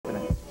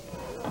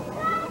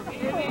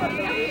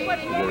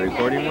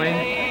recording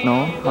way?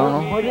 No, I don't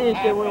know. What is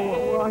it?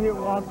 We're out here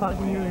while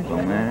talking to you and shit.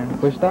 Oh man.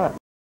 Push that.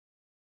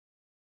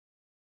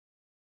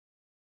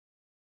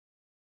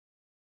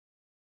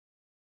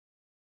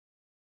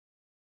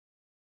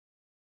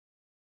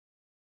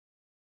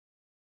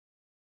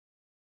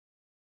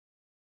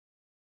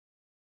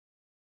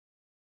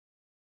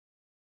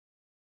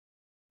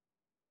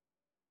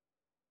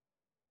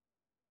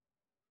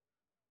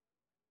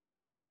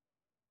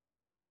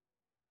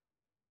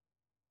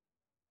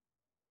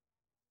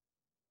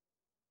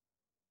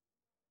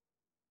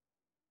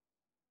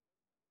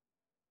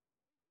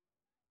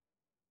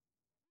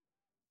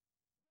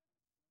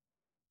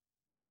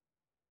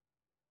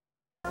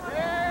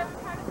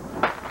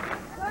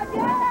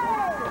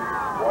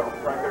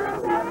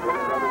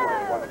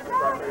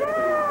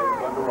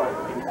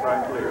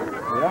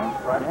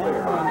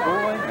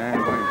 Man,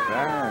 going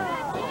fast.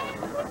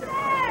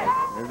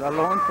 There's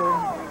Alonso.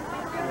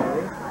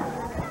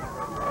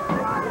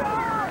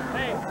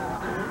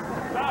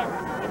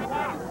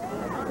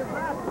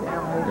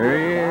 There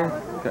he is,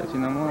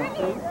 catching them up.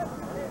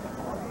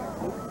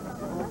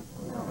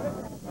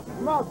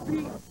 Come on,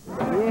 Pete.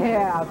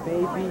 Yeah,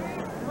 baby.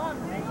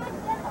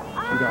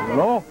 You got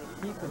low.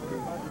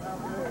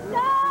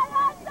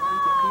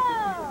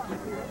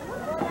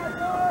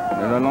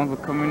 There's Alonso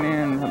coming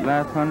in, the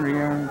last 100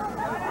 yards.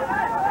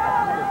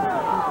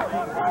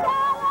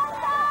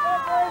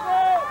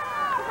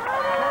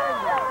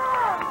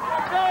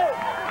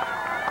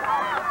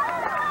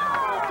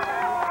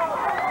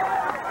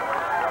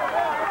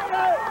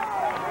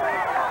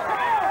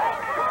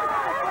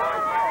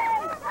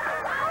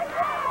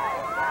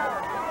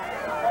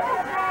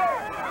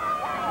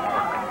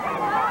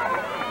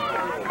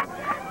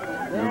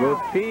 There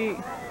goes Pete.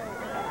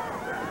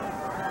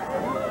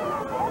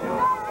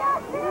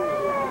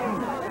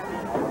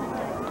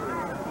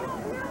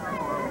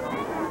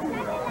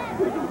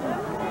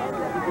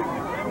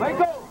 Let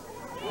go.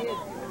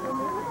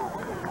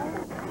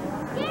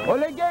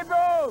 Ole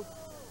Gabriel.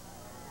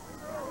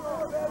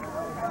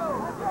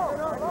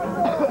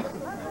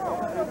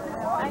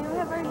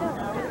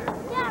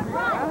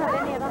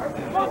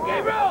 Come on,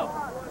 Gabriel.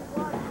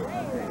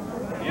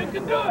 You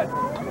can do it.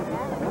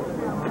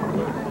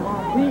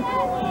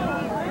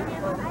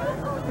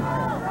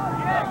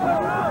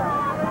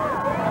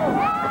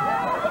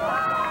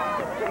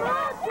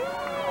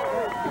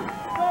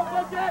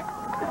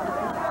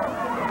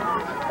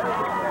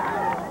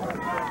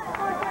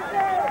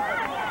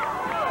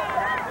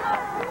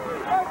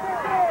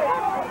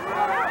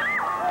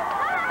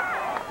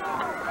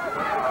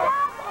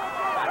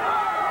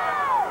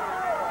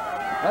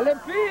 Allez,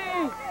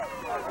 Pete!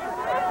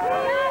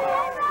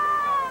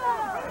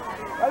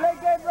 Allez,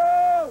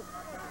 Gabriel!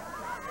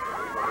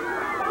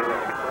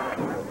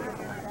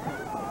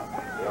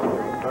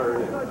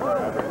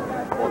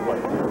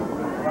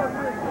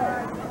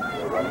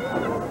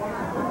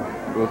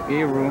 Goes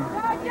Gabriel.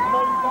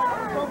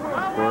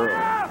 Squirrel.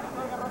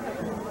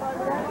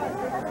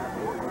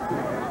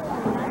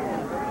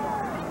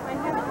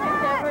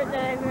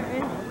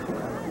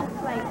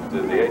 This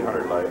is the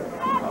 800 light.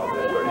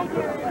 Ready to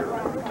go to your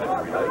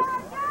light.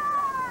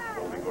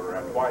 Only go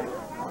around twice.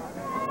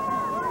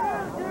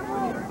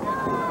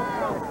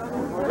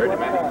 Ready to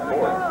manage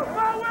four.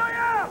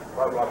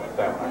 Right off the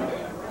sound.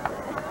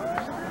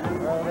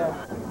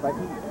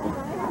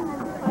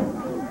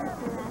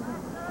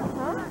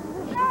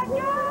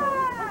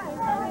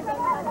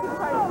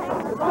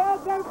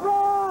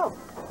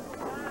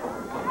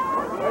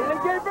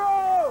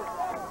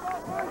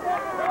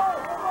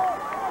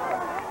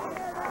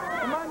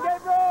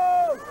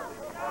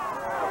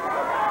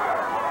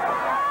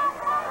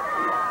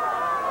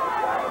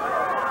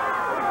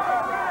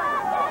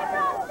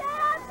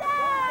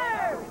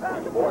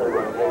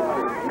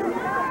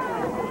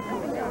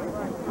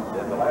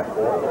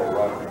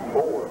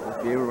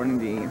 Gabriel running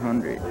the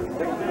 800.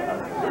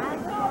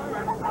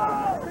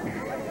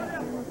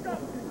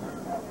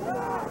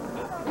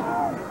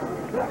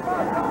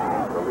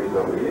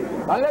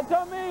 Dale,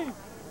 Tommy!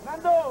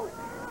 Nando!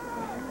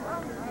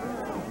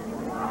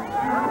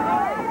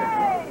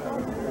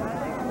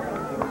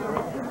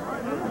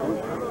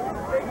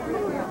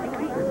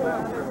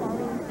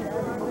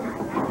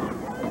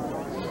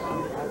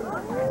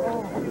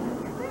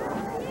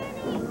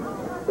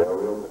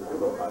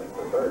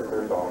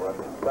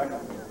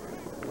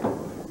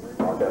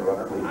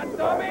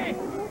 Tommy!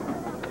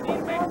 You need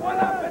to make one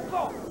up, let's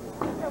go!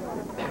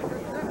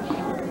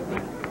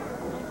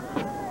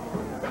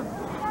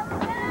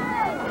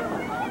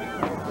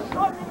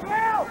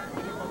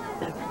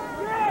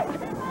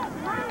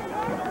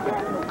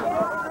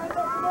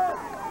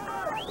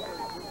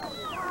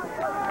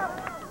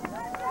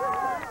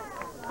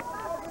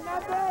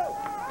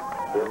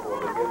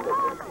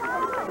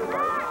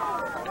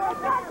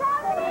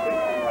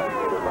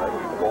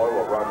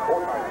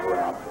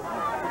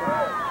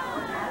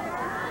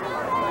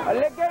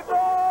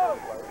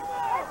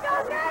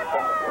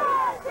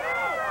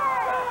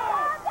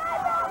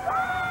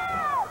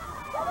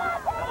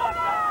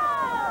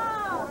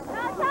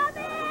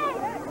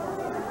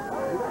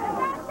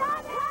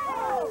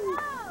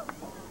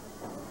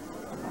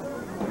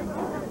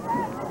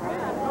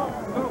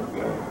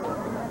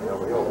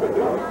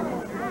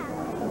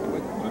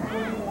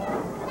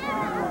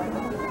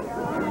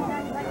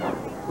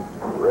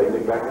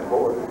 moving back and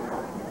forth.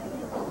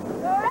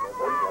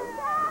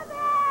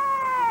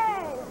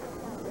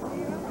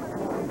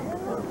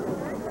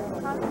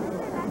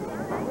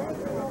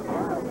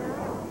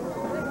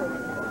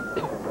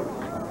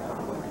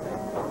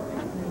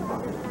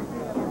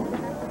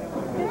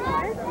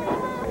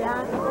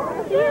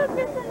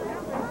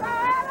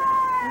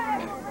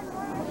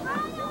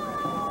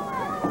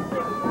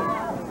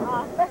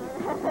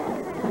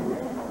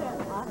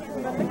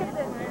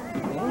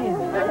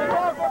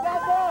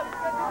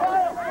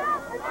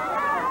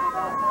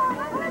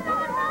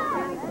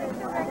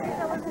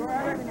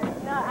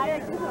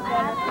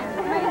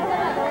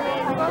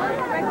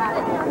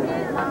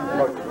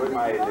 We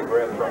might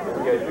digress from the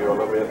schedule a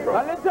little bit.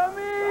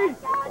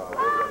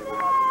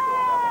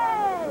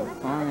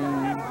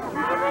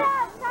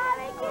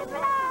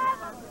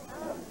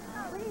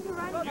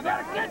 You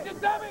gotta catch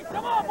it, Tommy!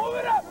 Come on, move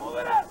it up, move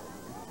it up!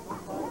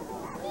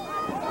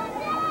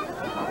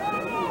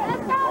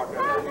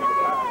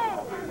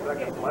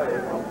 Second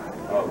leg.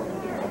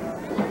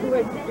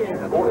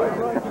 Four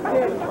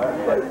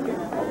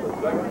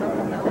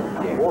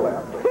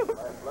laps.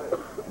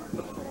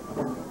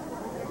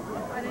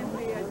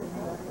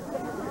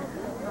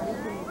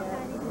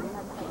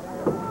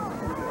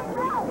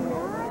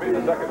 Be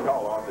the second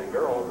call on the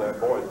girls and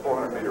boys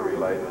 400-meter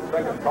relay. The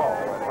second call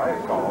and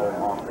last call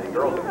on the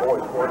girls and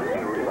boys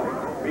 400-meter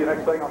relay. Be the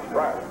next thing on the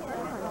track.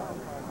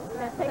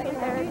 I think he'll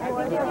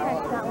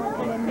catch that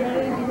one, and then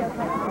maybe he'll catch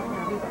that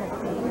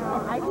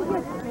one. I could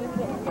just maybe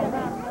get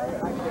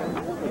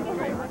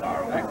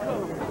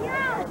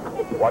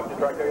Watch the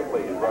track area,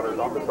 please. Runners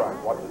on the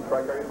track. Watch the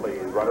track area,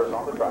 please. Runners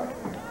on the track.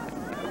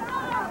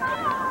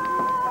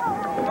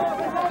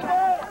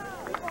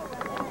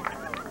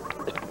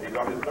 He's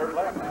on his third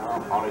lap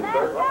now. On his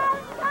third lap.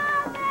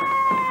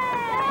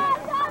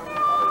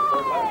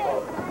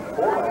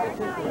 Four laps.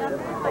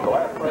 The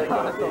last leg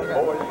of the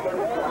boys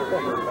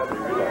 3,200-meter medley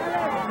relay.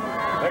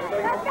 Next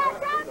thing on the track.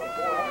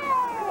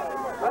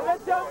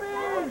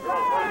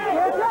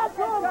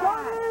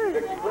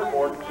 Dixie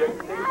Clipboard, Jake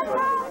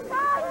Stevens.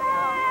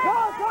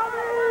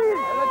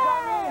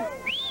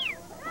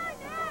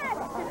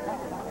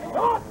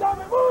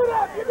 Tommy, move it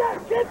up! You gotta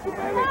get you,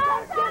 baby! You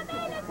gotta get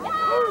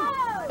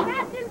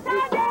you!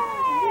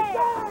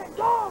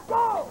 Go,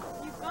 go!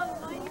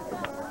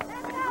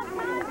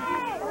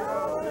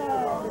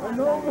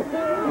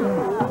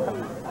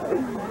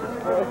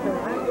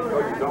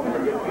 Don't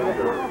forget to get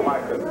your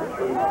flag and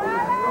shoes.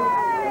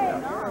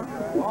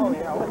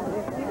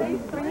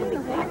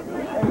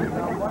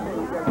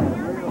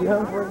 You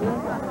home for me?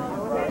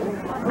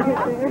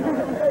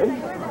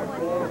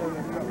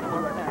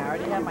 I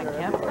already have my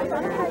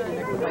campfire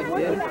next to my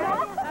dude.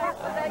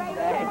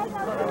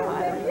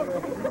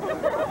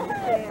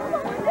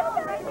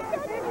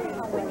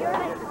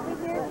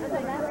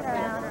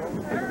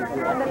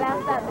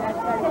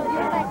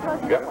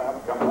 Get lap,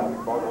 come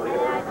up, for the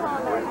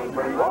leader.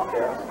 Pretty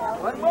broadcast.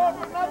 One more,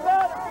 not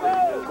bad!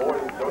 This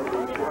boys go to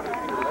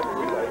 200-meter medley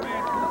relay.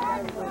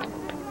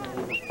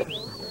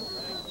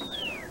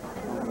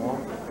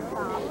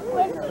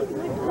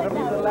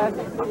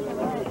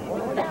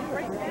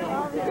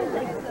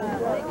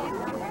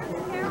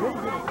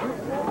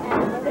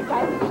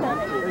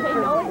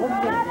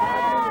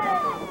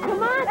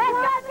 Come on, let's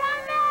go,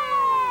 Tommy!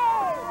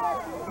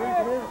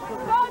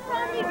 Go,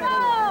 Tommy, go!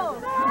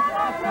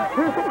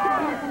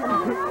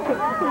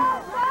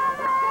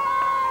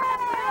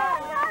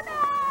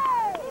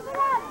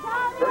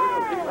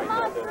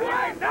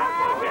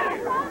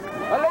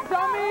 Allez,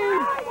 Tommy!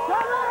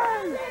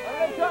 Tommy!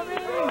 Allez, Tommy!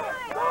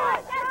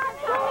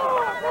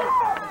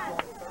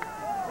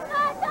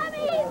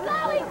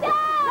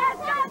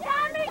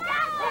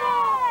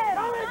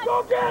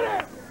 Go get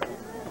it!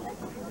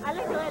 I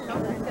like the way it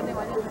looks because they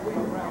want to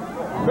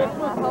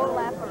a whole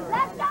lap.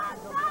 Let's go,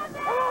 Tommy!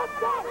 Come on,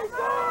 Tommy,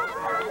 go!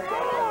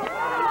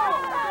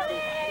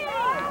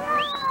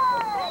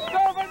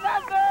 Go,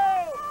 Fernando!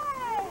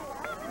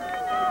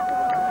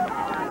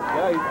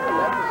 Yeah, he's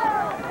gonna.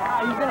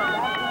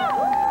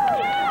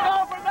 Go,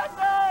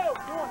 Fernando!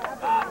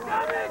 Go,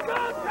 Tommy, go,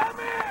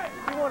 Tommy!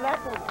 You want that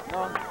one?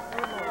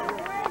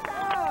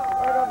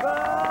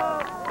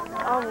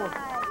 No.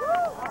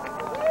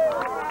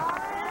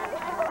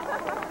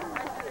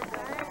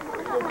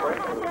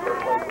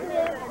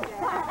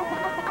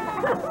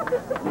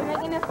 You're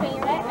making a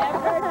favorite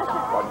ever.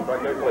 Watch the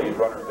track area, please.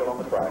 Runner still on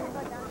the track.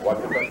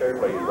 Watch the track area,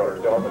 please. Runner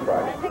still on the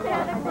track.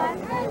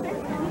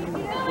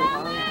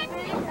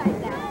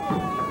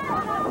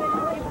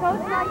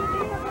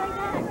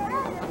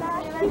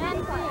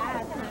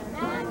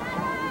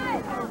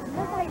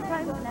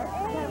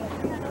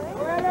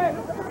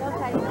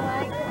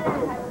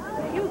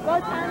 You go,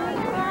 Tommy.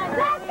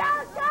 Let's go,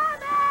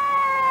 Tommy!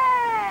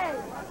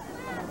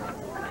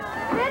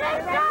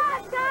 Finish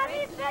strong,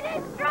 Tommy!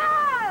 Finish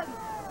strong!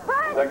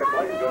 Second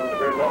place goes to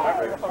Carrizo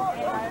Mavericks.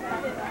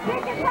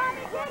 Kick it,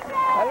 Tommy! Kick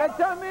it! Allez,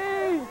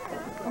 Tommy!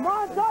 Come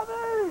on,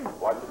 Tommy!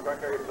 Watch the track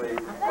area, please.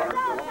 Runner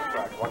still on the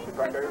track. Watch the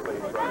track area, please.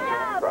 Runner still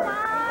on the track.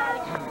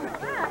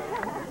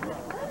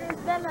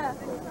 Stella,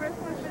 first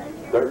one finish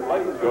here. Third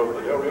place goes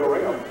to Del Rio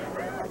Rio.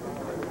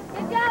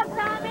 Good job,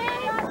 Tommy!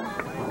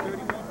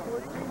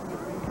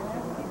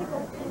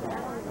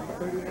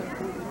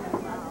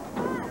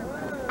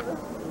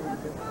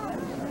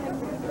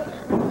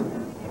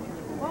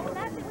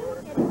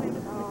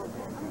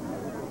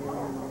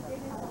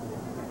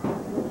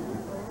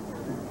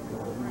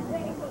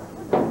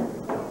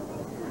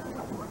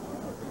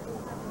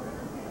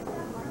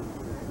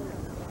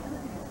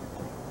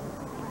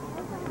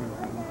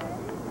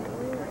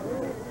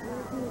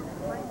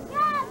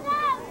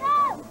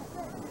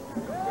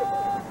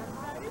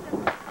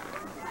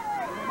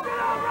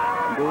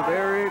 Goes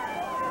Eric.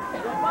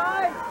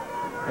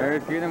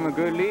 Eric get him a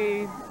good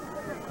lead.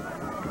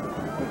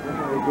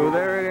 Goes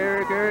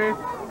Eric.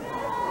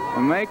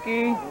 And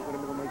Mikey.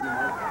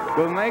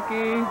 Goes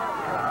Mikey.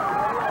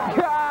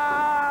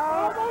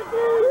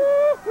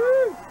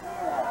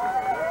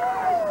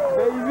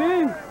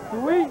 Baby!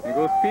 Sweet! Here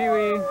goes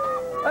Pee-wee.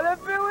 Hello,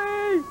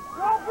 Pee-wee!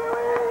 Go,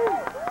 Pee-wee!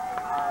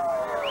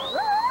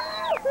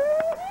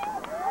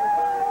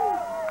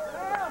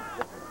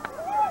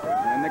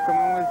 And then they come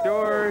in with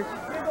George.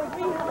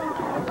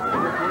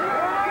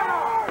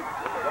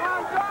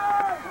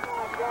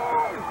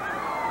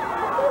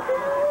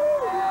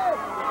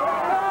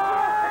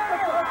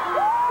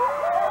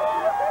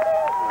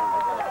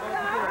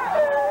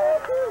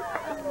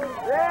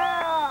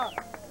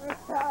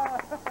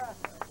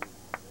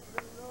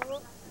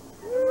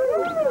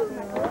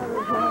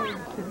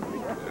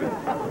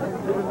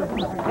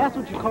 That's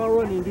what you call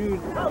running,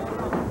 dude.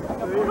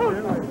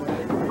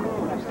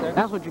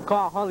 That's what you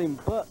call hauling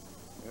butt.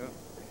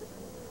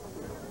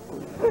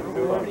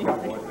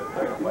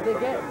 What did they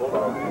get?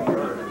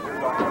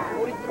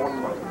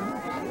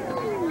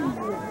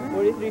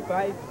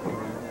 43.5.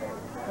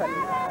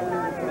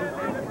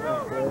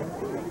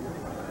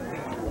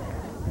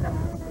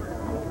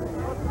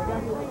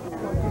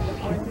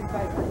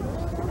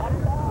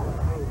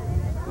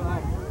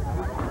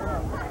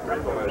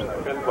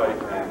 Fifth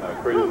place and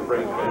Carrizo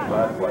Springs finished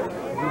last place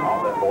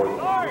on that boys.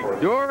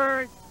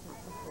 George!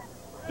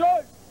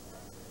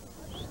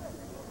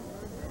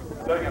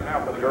 Setting it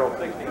now for the girls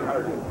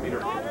 1,600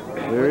 meters.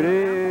 There it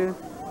is.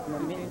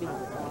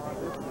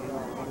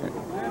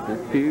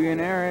 There's Pee-wee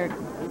and Eric.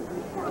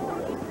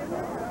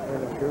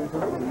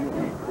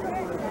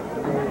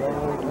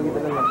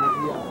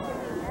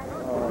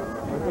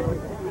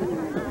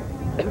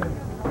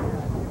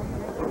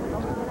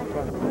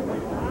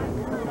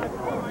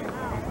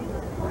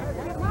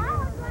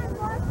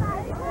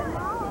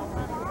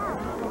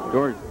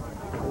 George.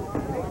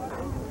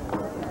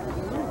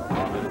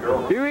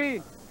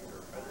 Pee-wee!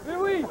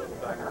 Pee-wee!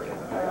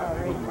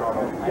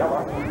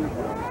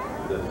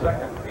 The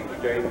second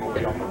exchange will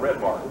be on the red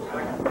bar. The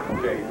second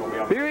exchange will be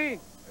on the Pee-wee!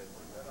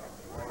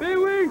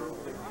 Pee-wee!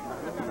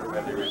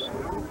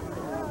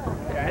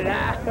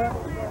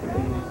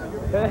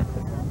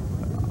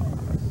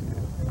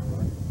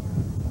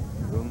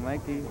 Go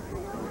Mikey.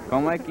 Go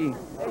Mikey.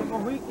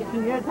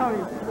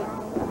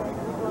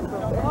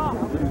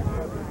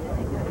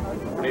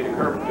 Need a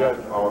curb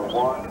judge on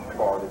one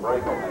for the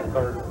break on the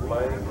third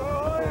leg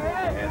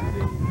and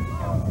the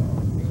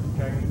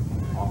exchange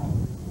on.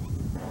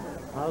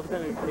 I was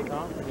going to take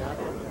off, yeah.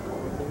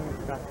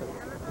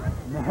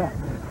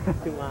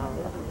 2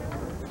 miles.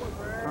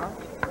 Huh?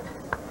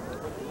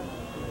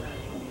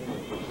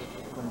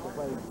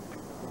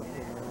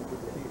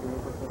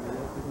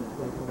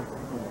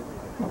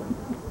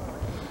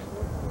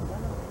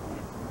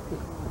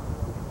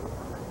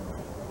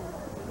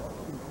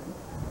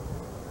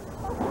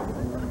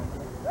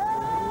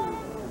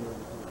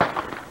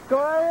 Go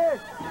ahead!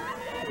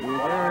 You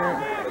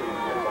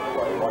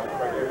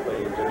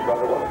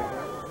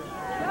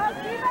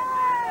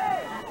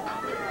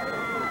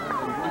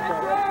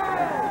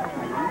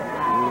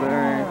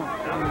there.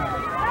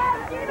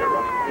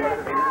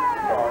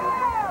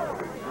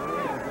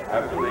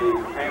 After the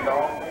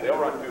handoff, they'll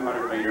run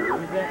 200 meters.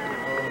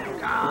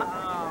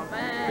 Oh,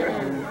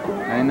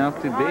 man.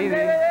 Enough to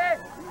Davey.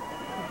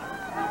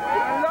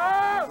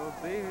 Go,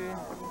 Davey.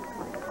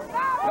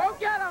 Go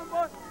get him,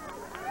 boy!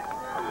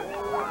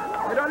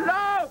 Get him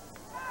low!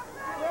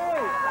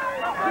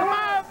 Come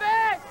on,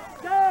 Vic!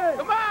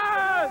 Come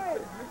on!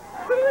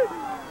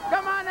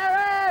 Come on,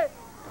 Eric!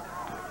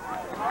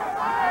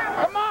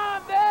 Come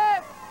on,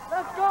 Vic!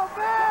 Let's go,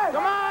 Vic!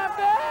 Come on,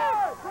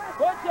 Vic!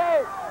 Push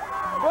it!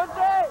 Push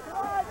it!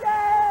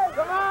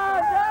 Come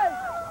on, Jay!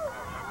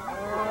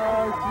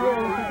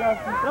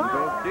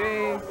 Go,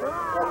 Jay.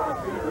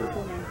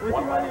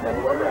 One lap all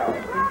the way around.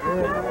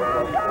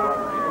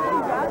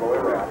 All the way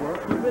around.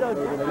 After the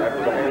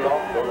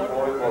handoff, those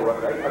boys will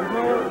run 800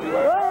 meters.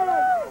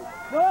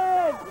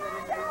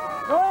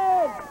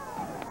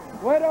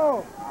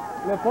 Güero,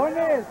 ¿le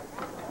pones?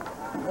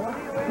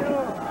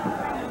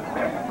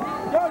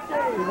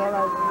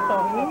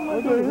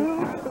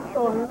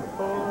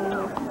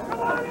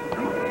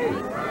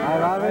 Ahí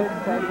va, ves.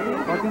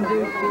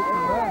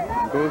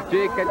 Goes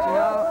Jay catching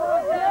up.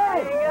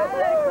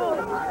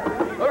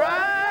 All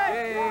right!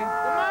 Jay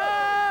Come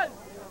on!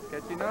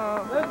 catching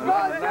up. Let's go,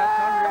 Last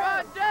Jay! Come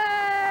on,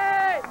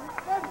 Jay!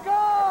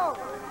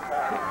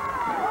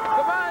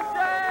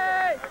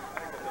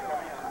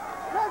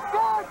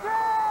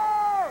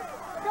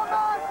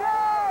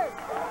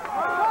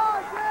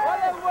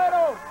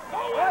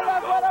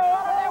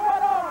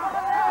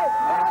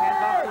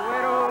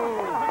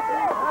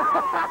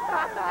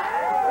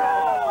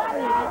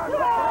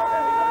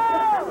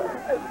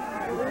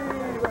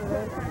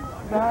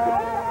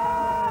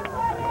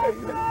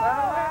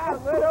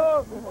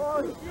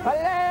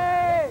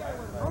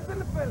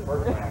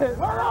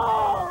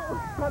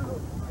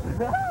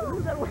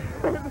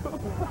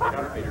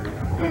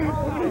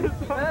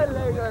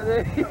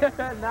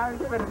 Nada,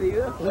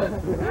 perdido.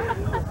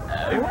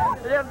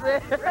 Ya sé.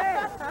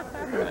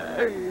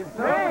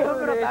 No,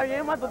 pero está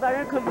bien, Mato, está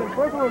bien, con el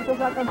cuerpo, usted se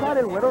va a cansar,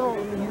 el güero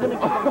no hizo ni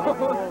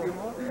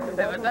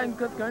de verdad, en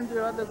cross country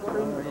vas a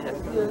correr un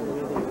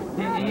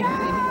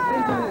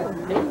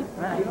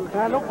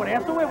ah, no, por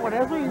eso, güey, por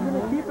eso hice el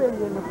equipo y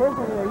el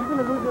esfuerzo, y ahí se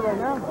le dulce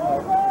dañado.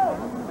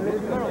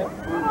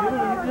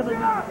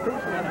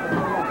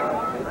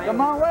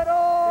 Come on, güero!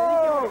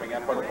 Coming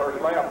in for the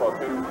first lap of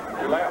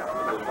two laps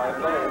in this last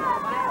leg.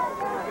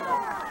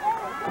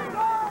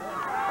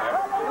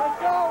 Let's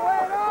go,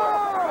 güero!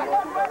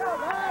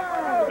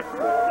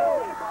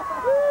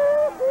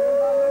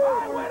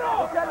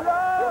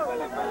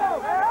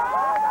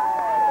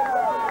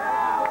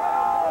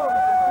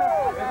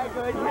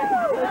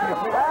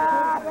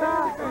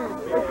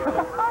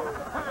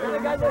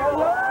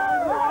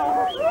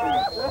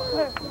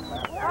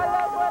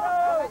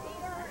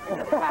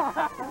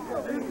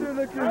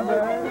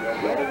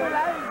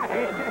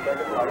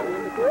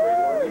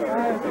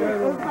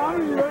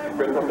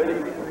 Crystal City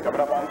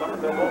coming up on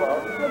Somerset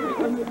Boulevard.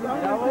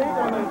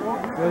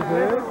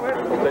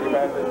 Crystal City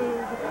passes.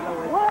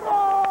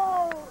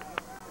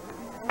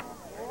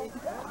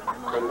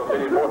 Crystal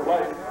City fourth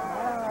place.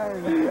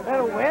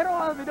 El güero,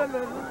 míralo.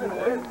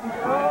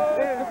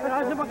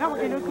 Se me acaba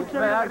que no escuché.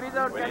 Me da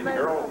risa porque We need the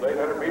girls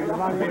 800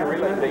 meter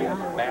relay team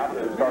now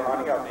to start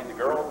lining up. We need the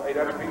girls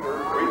 800 meter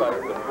relay,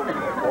 the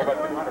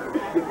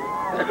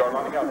 4x200. Start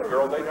lining up. The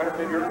girls 800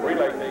 meter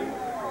relay team.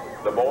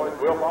 The boys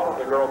will follow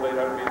the girls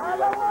 800 meter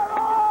relay.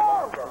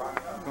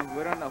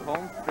 We're on the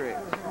home stretch.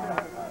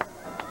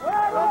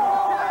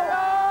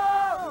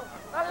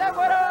 ¡Dale,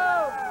 güero!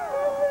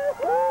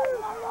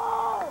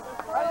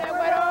 ¡Dale,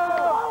 güero!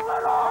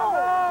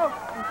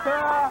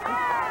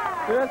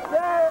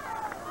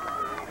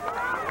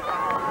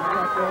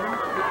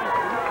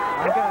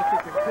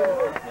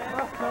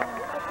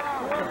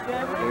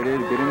 It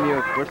is getting me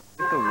a first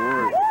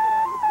award.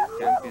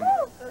 Champion.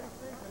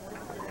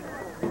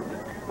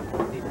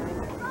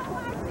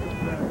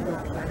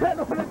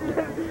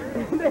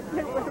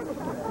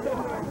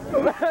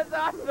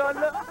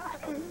 Solo.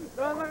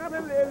 No vas a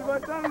agarrar el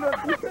botón, lo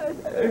tienes.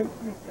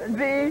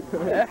 Sí.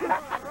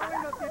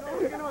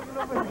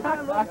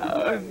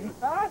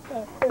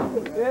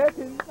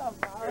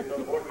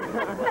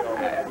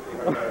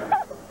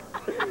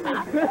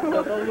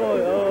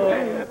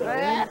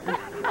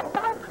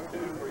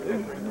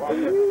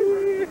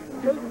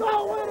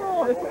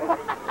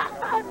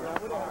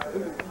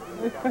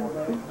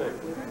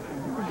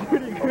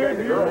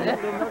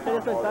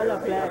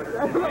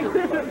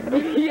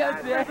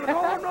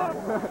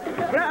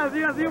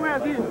 Así, güey,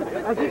 así.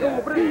 Así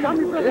como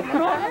predicando y predicando.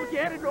 No, no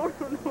quiere, no.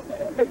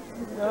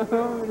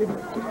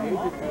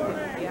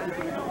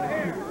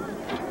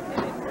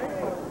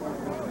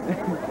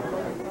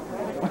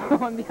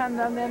 ¿Dónde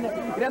andan, nene?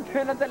 Mira,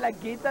 todavía no te la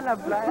quitan la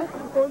playa.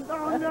 No.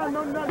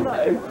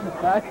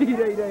 Ay,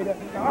 mira.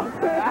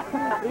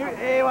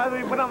 Va a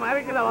subir por la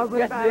madre que la va a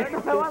soltar. No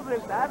la va a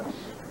soltar.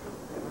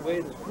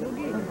 Güey,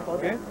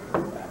 ¿qué?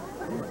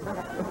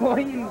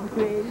 Oye,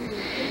 güey.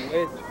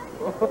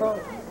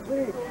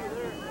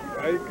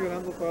 Ahí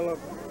quedando toda la...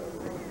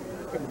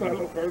 Todos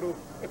los carros.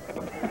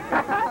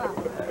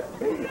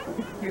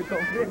 Qué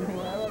hombre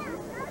nuevo.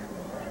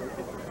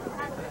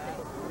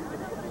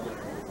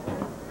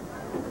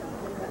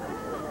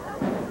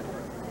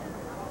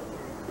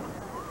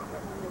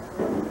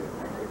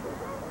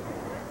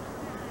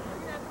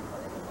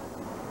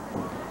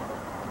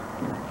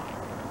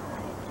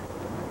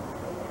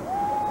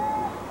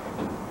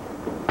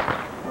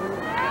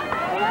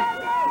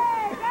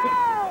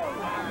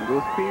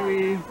 Goes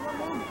Pee-wee.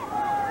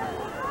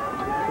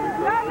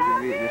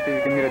 Let's see if we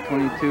can hit a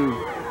 22.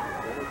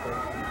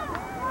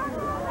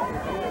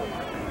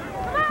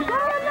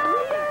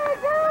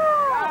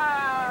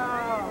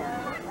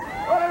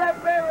 ¡Órale,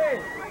 Pee-wee!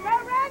 ¡Go,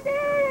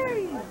 Randy!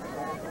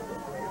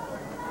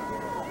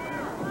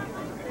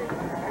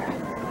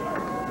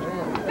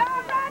 ¡Go,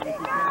 Randy,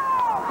 go!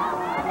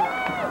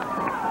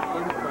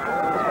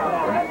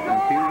 And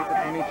Pee-wee hit the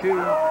 22.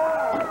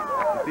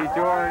 Let's see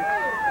George.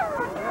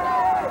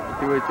 Let's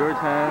see what George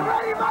has.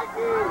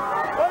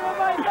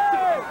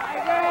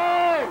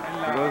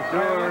 There goes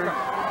George.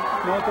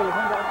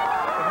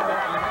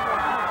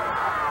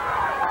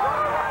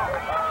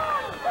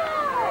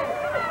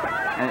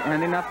 And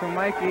handing off to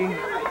Mikey.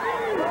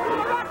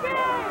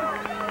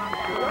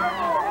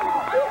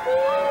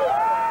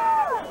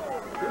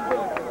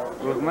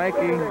 Goes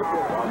Mikey.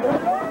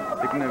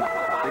 Taking a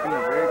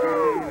very good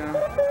lead now.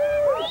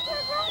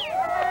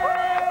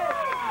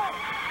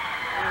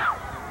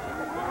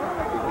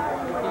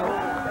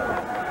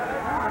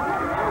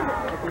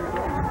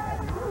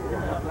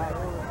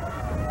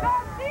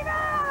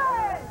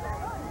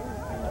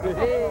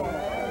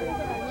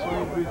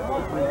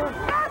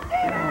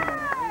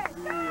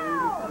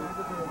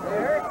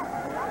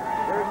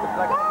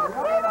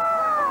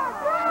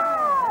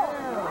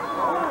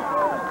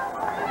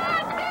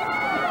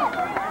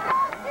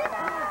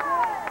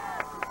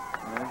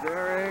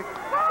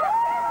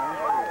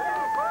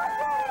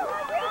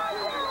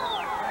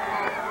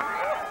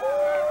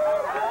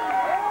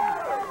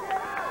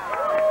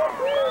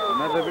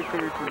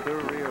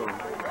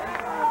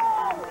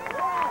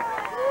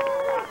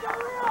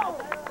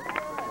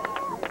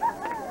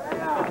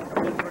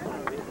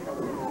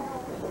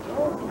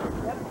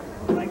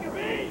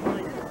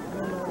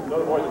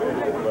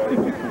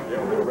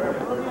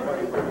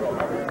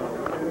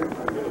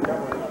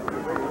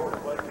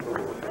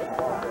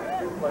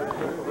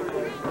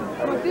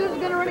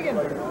 run again.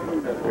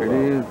 There it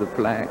is, the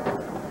plaque.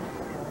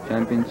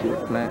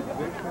 Championship plaque.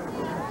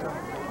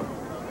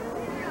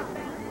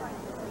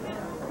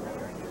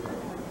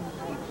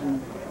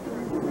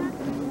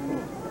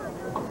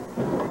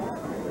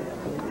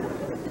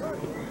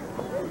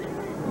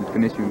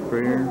 Finishing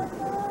prayer.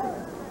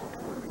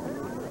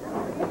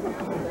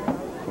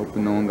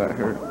 Hoping no one got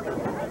hurt.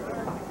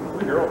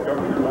 The girls go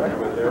to the flag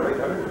with their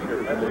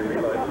 800-meter medley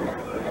relay.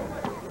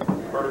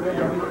 First, the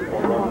youngsters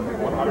will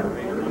run 100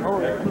 meters.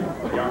 Next,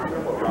 the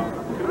youngsters will run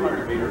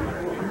 200 meters.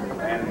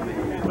 And the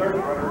third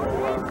runner will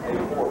run a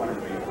 400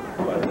 meter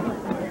relay.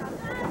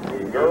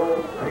 The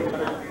girls'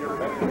 800-meter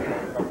medley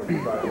relay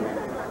accompanied by the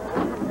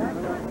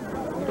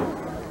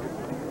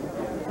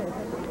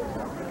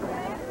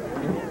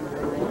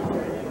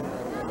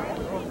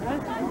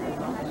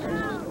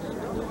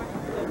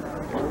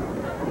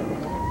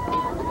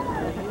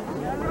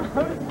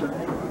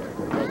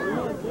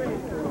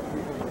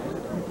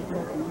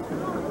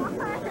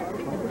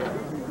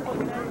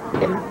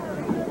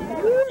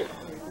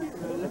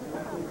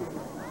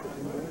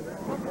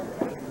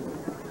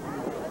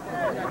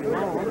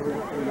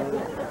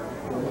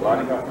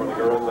lining up for the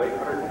girls'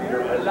 800-meter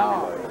medley relay.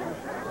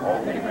 All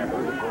team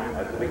members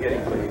at the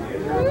beginning, please.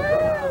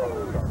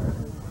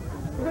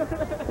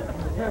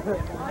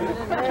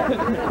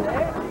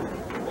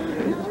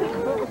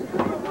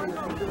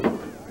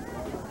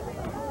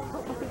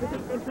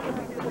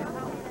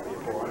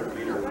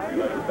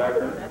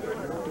 Stacker.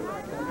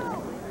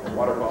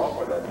 Waterfall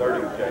for that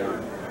third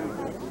exchange.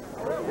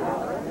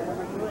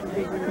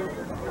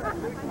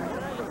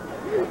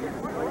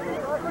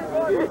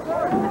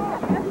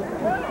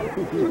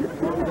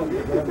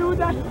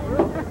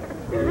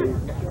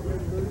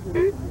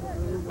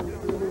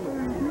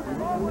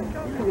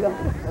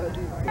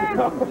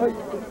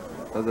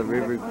 That was a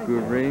very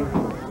good race.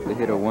 They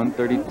hit a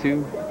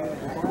 132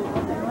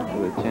 for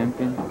the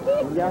champion,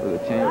 for the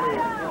champ.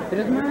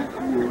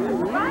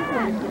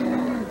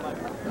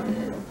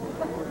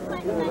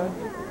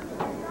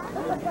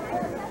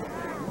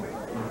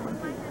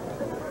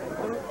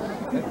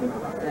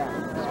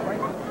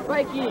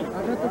 Mikey!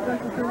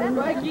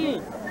 Mikey!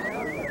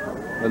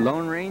 The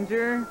Lone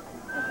Ranger.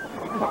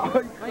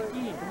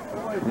 Mikey!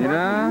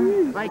 Mira.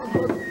 Mikey!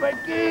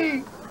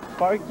 Mikey!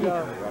 Sparky!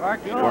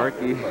 Sparky.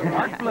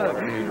 Spark plug!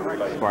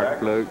 Spark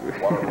plug.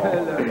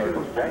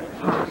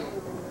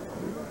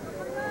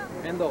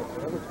 En dos.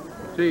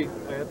 Sí,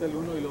 cállate el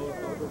uno y luego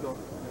otros dos.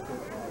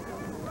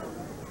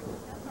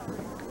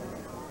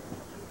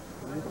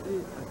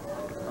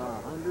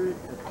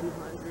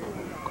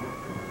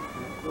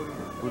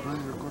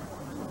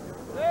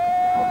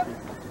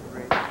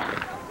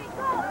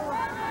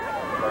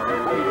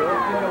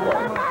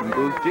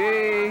 Goes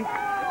Jay.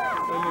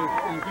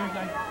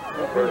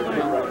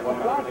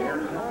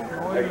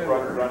 Next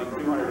runner running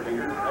 200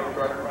 meters. Next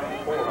runner running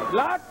 400.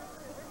 Lock!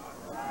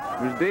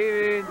 There's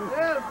David.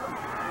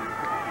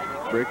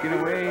 Breaking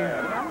away.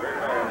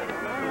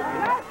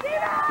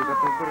 See if I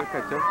can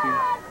catch up to you.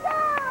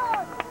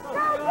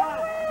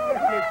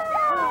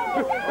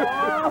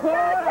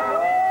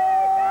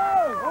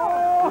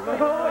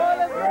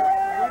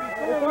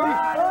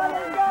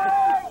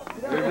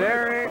 There's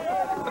Eric.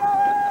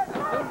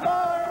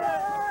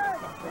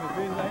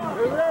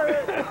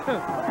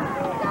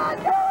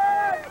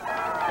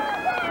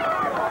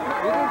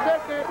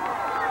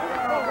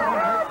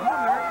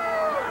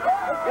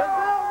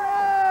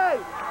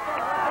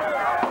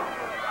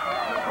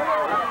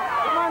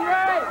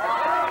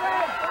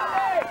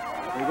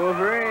 Here goes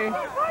Ray.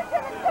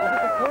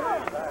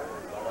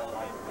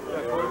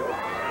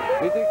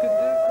 Is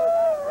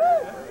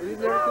he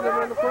never seen them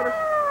run the quarter?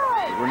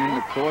 Running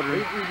the quarter. Is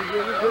he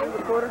good in the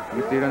quarter?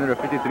 We stayed under the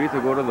 53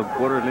 to go to the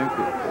quarter Olympics.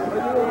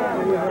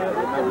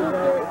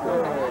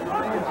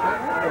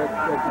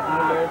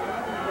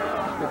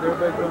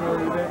 Everybody's going to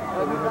leave it. So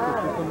they have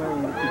to see somebody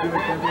to do the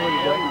same thing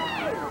with the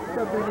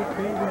It's really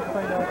crazy to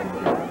find out things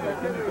like that.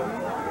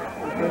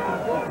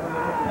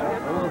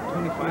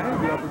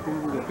 25 the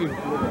opportunity to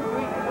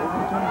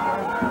over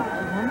 25.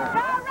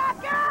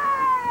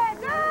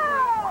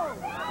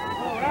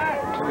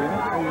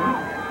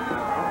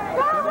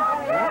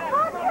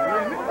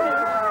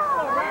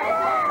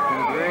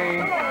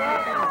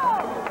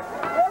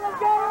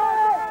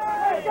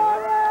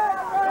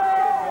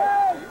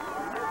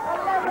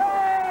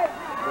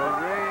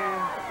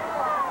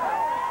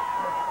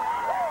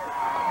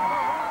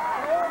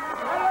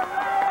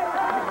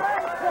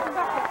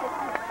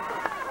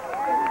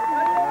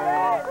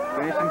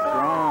 Finishing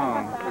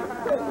strong.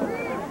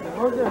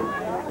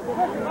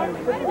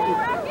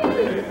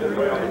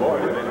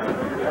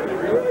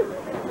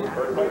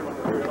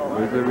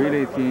 Where's the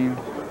relay team?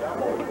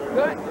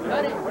 Good.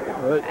 Got it.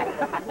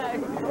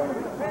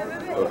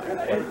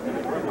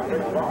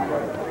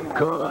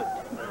 Good.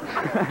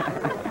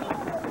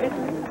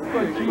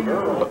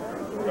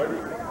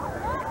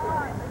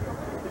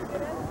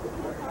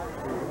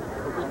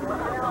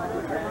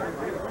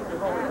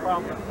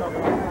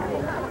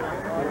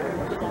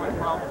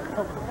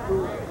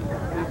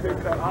 They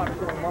picked that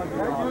option on Monday.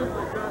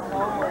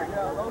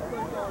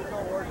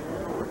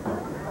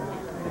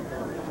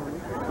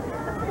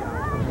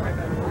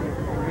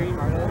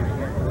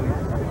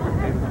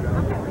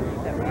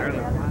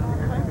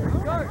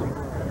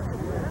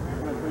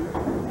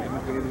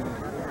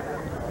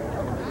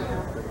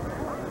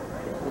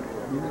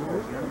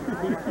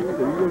 Del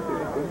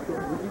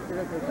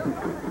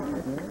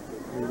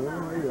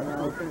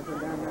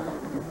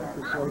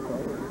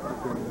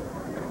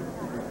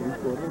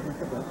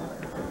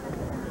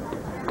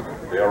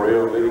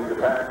Rio leading the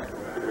pack.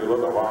 If you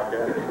look at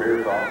Wildcat, it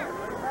appears off.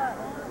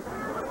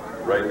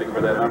 Racing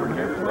for that number 2.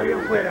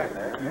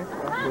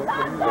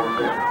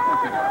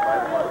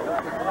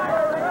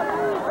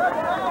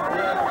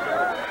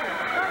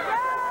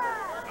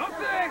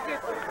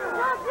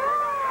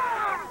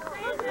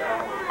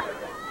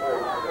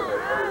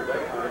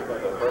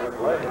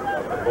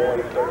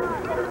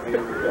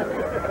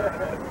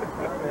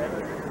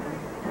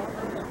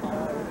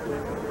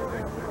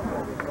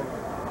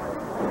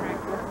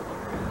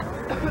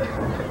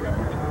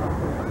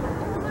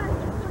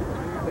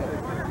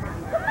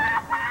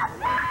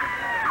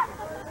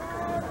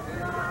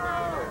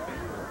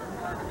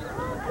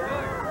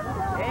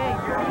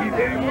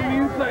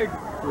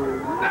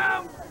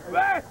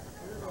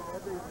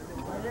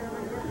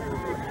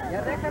 Ya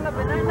dejan la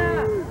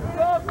banana.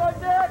 Go,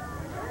 Jack.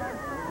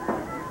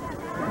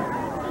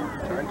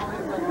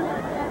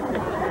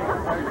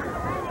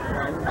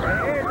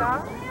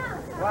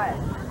 What?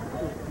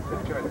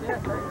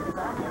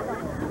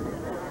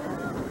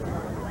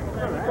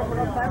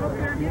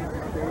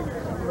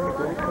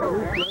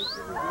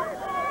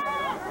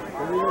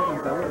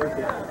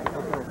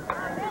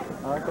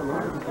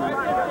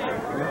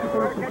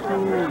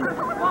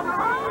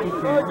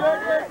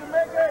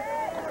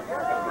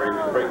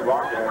 Brings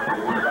Wildcat.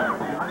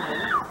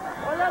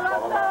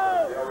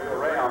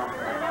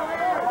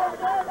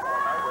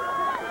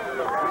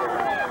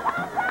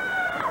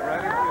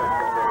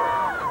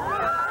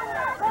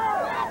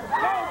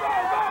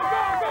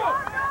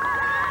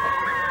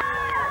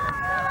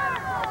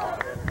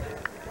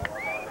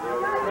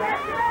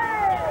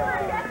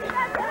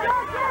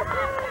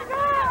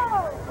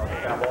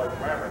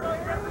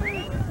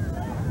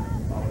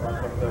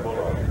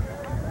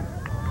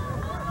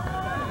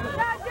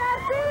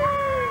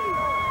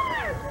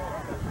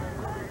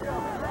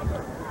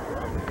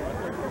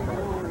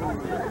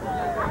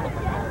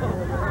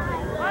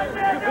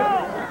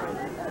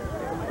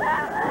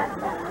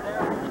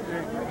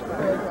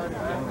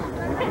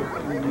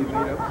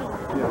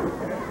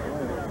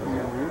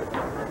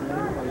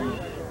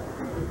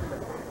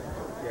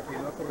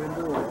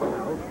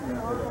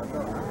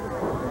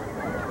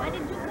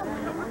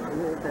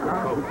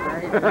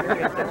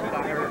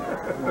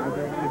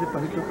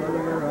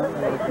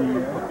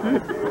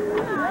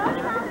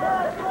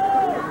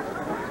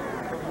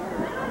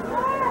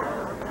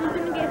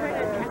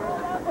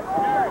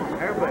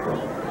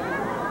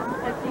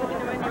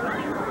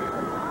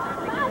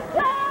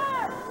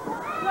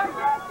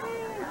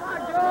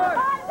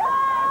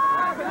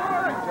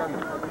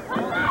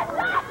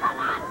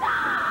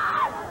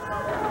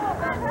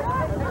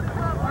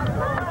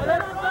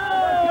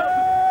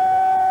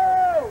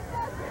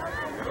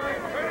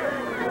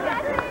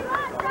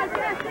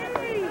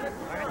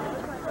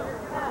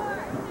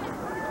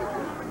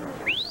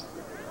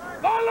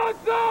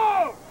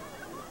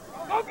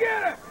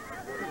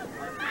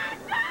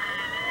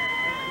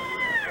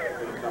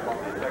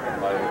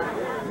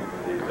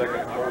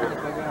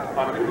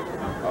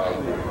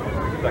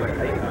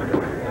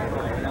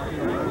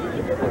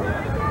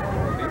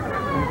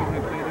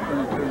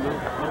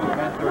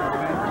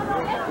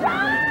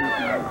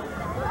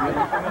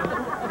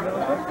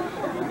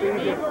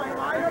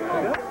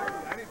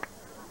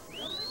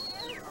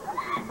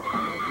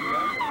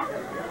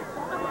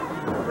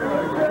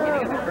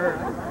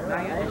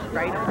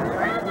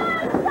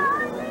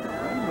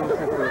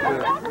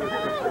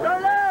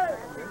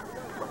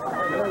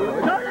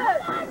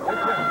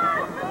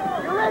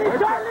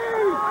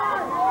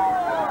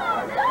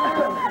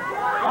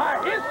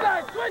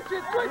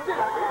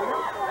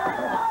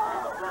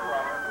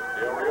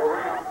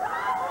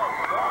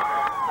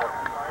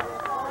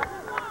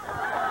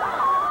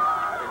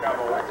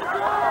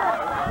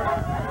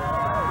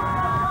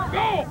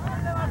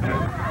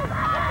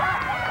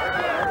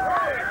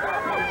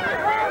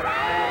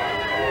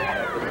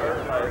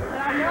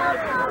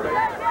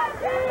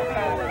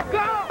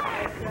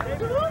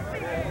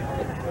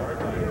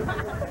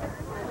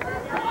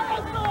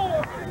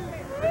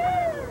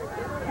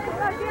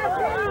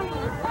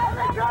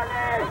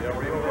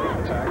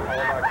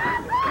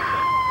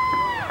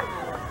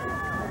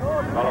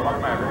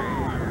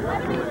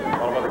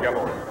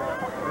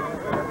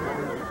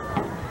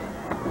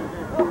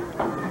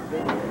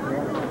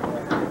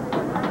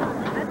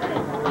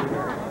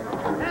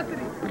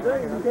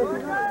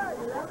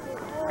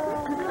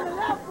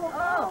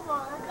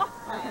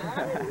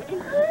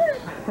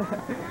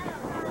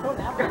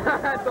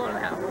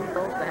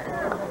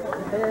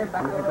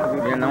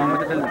 Yeah, no one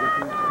with the...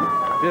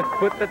 Just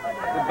put the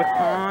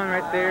baton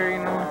right there, you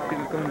know, so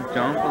you can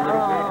jump a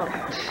little bit.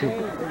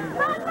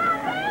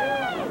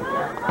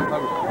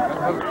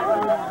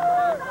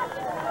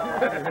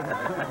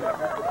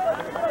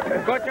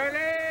 Go,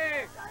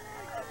 Charlie!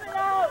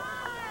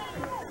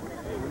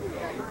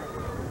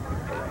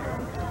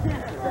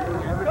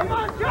 Come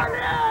on,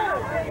 Charlie!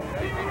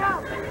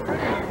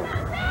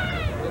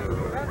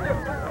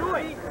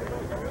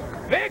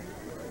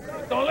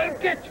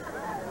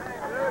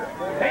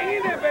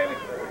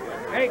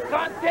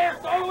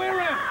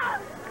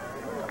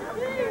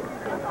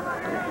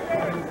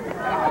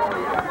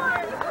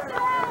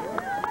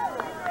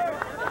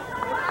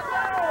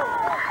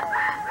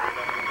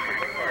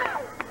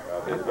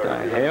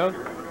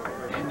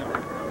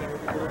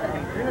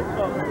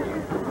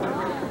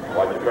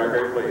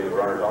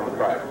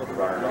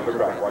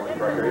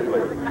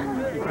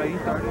 Ahí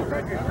started.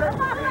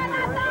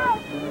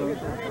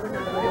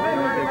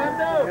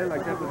 Yeah,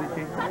 like that, but they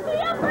changed.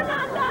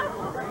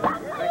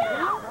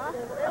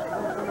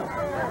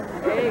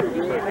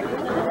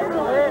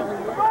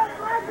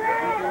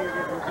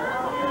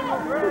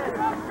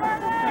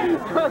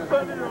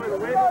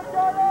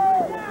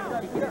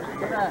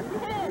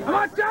 Come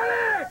on,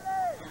 Charlie!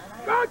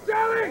 Go,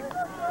 Charlie!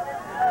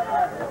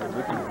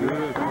 Looking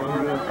good.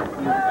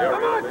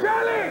 Come on,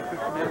 Charlie!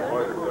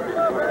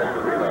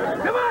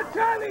 Come on,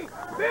 Charlie!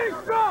 Finish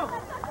strong!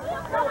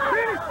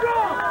 Finish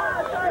strong!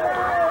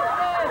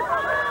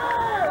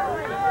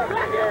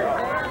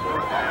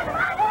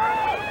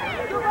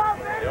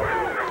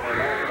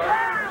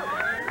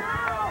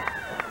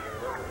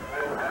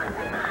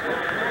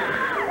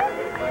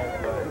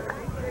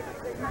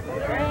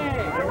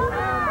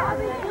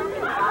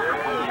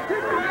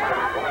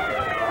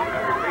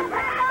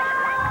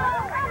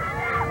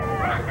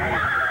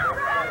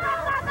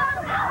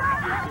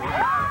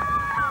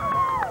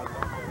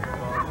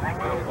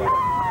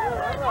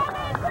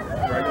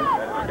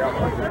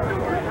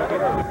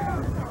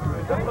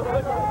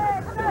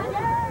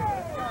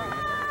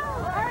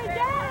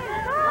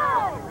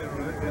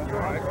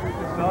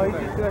 No, he's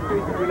just gonna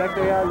be like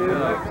they are little.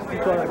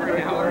 He's all like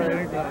crazy.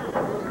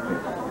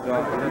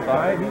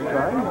 He's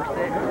trying.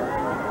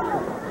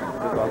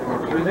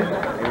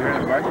 You're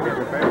gonna mark it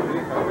for fair.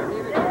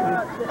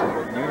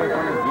 You look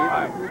on his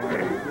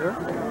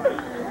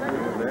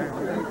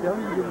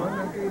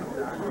deep.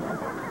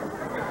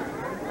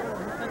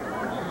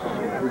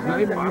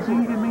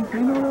 You can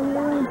maintain all of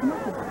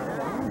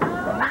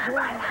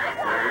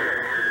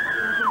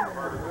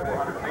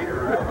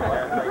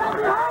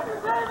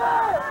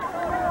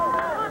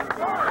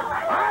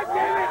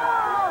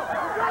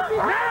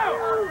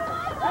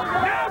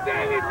Now,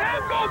 David! Now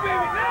go,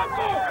 baby! Now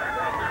go!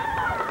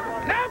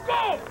 Now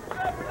go!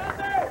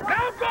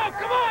 Now go!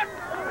 Come on!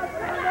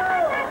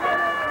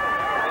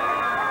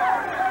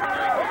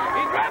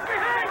 He's right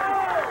behind!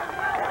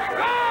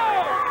 Go!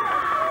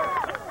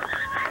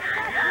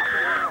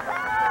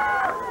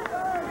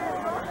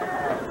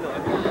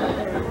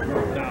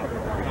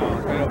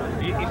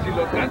 Y si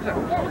lo cansa,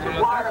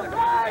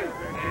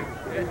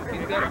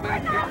 he's got a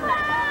back kick.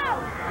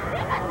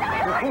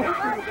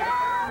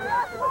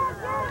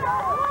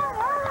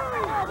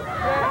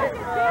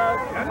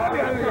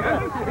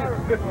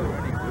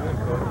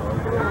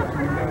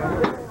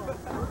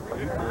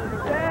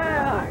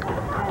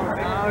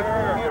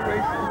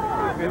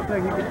 Feels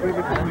like he could bring it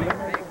to me.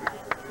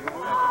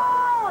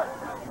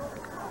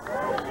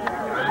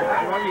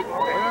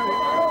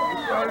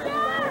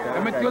 I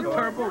metió el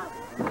turbo.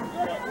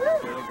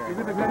 Is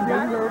it the gun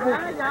turbo?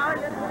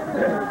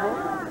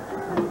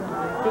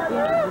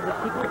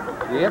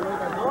 Yep.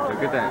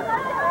 Look at that.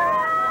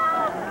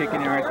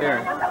 Kicking it right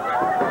there.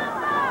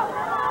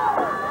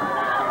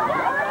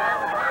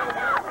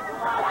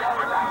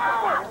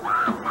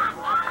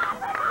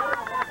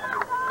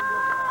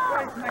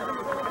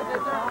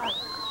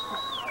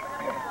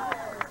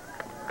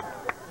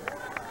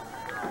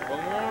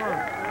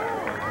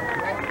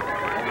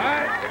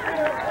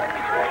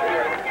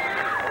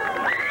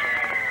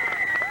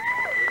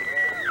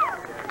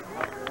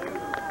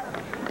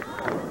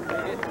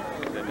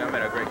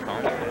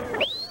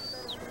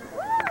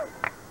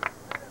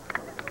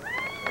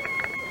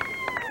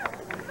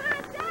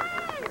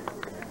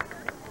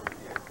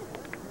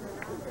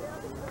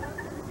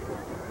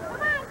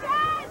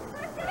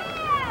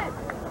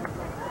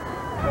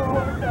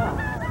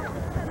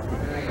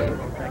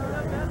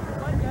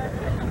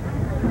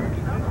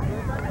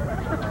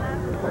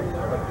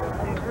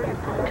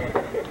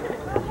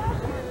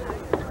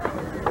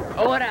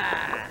 Ahora!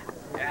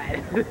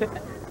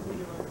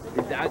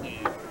 The doggy.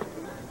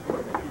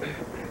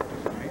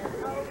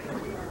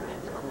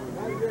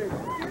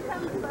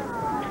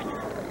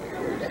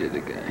 See the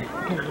guy.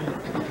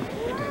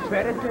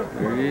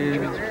 There he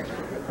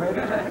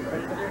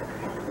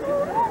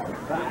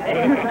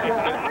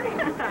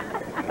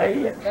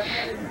is.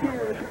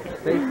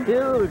 Stay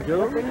still,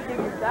 Joe.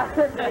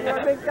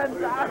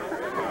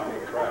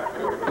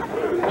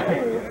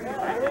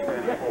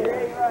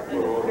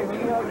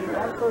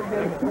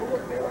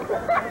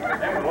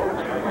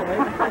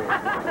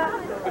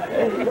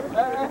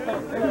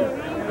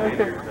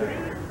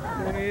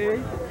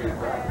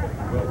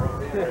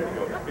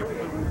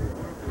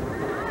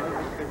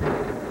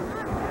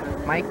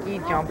 Mikey,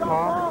 jump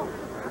off.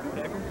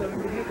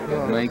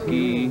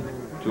 Mikey,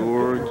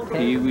 George,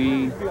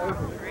 Pee-wee,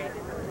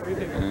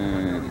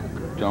 and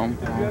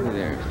jump over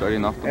there,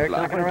 starting off the Eric,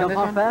 block. not gonna run this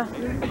one? Fast?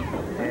 Yeah.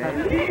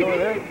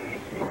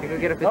 You can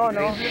get a 53. Oh,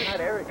 no, not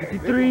Eric.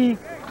 53. You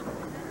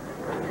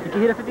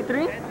can hit a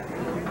 53?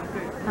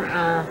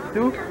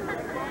 Two?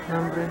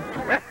 Number.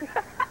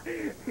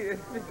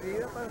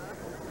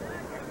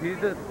 He's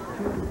the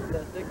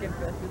second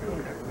fastest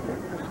one.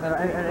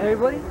 And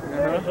everybody?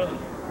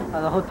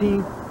 The whole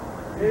team.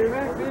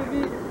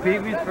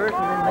 Baby's first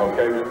and then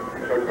Okay,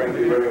 Coach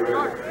Benji, ready to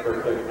first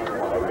station number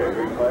 1. Okay,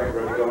 green flag,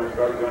 ready to go and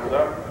start, guns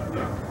up.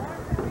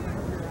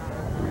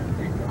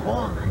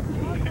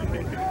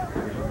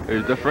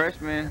 Here's the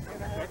freshman.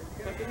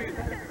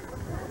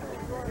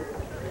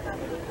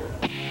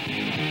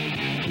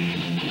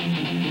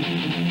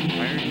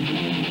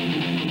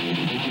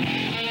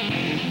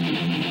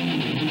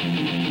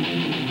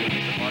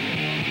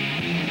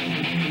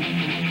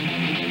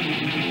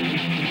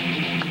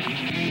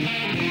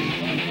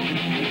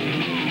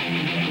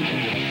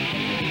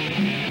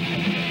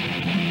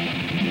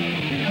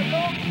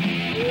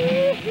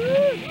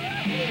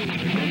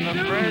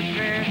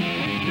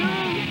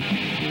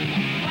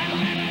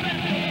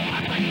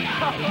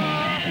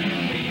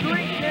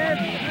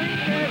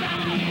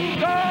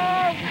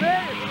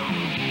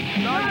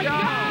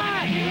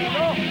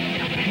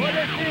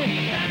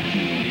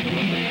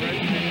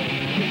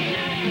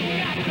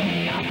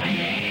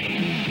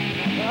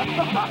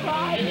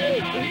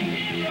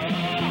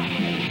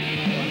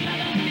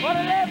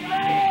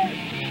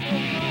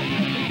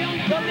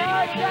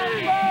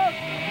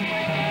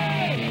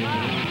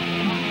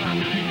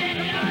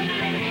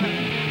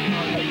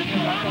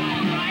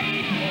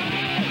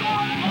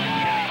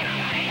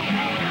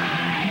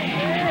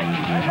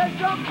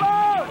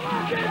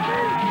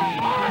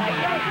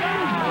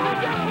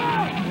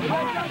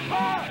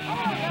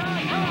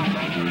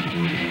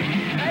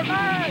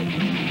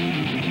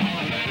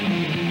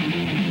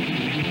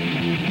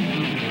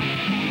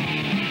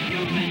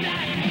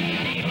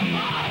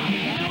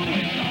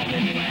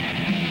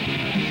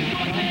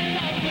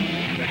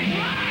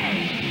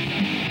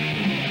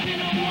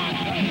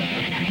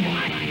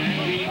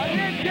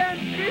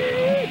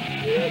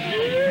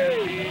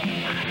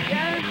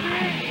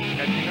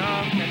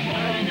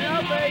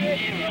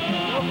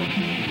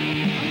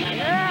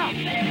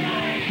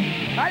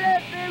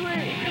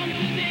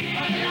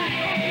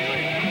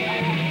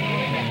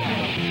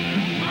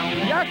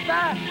 ¡Ya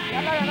está!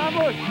 ¡Ya la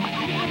ganamos!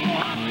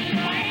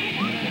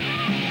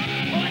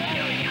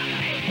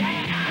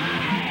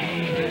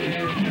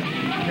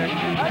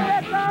 ¡Allá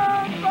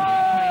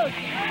Campos!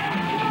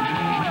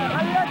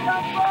 ¡Allá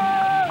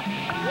Campos!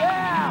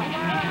 ¡Yeah!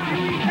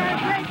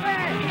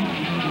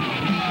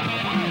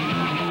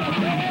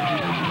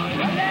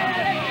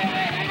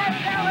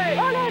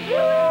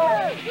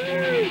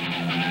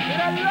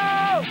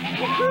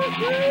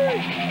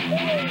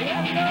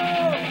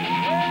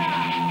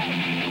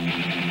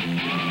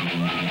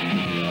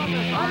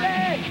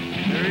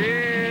 There he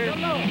is.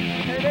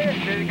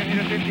 There's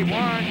Carrizo 51.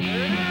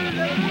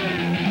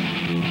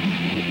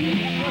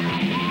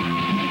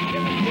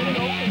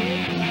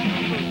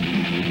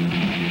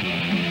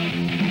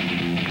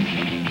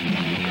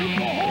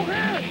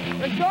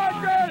 ¡El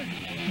Dodgers!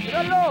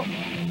 ¡Míralo!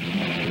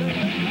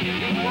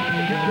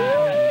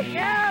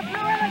 ¡Yeah,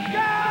 Blue, let's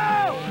go!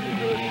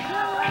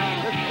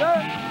 Let's go!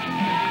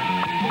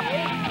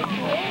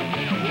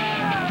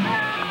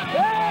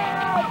 Yeah,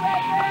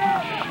 baby!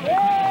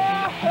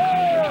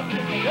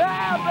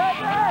 Yeah, baby!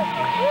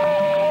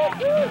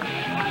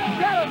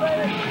 Get him,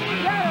 baby!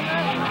 Get him,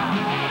 man!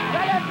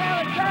 Get him,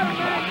 man! Get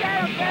him, man! Get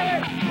him,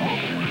 baby!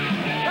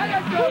 Get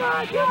him, come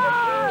on, come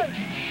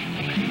on!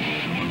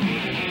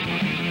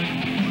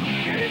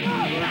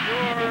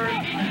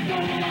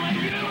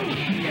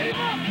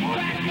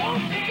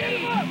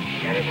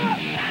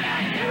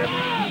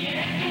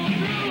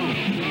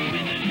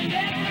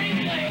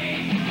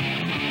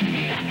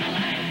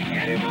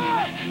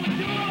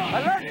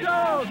 Alonso,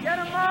 get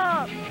him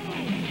up!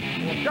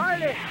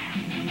 Charlie!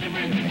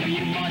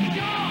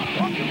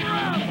 Walk him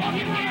up! Walk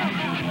him up!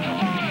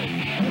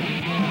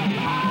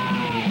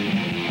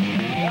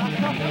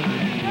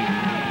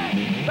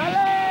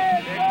 Dale!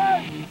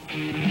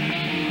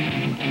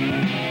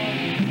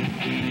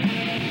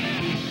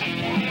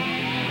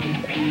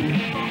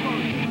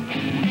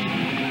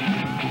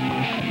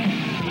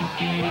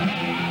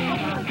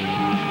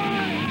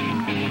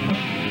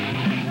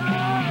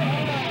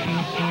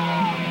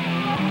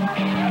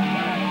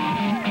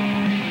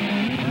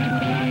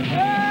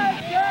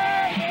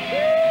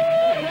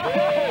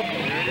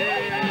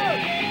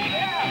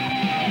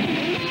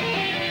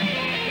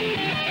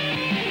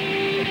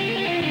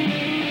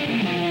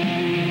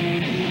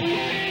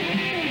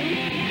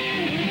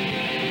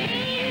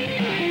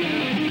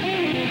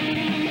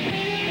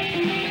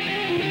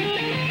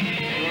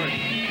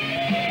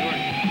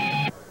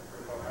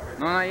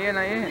 No, not yet,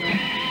 not yet.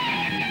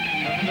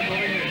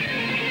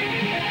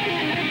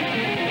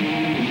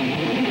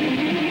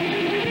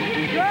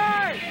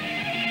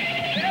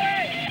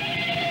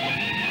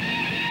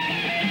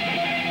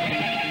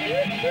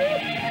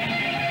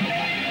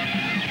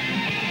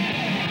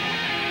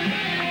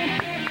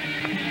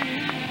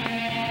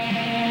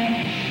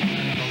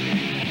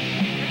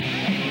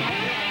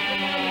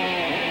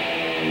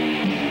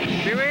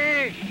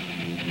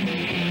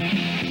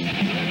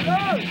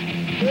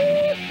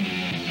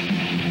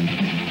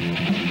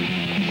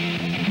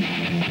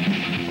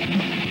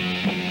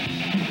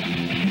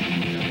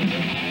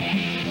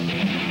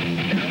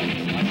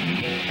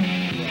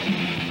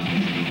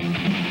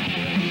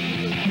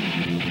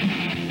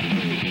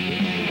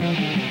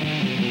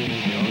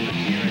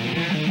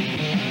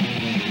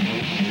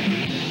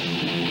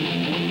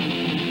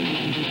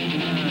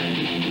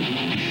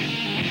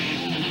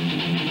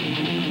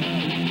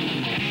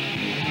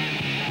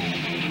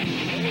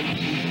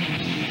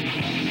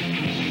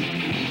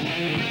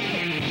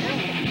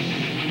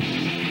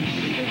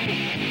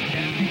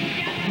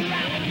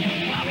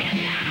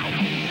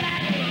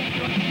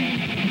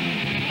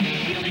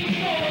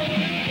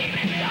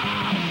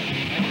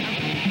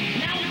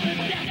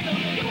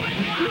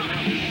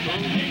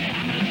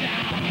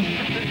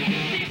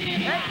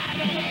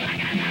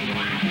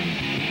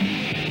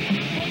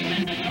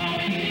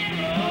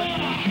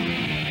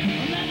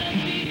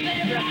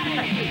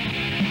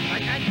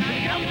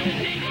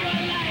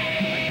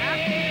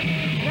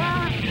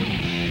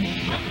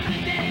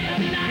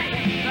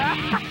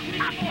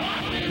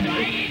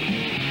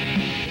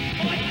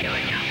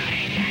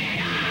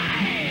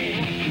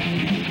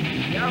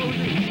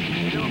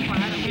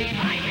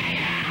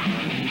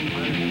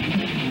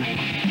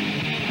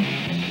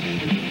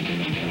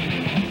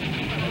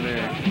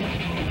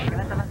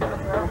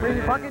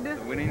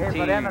 Winning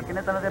team.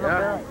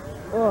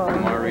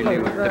 More relay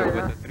with the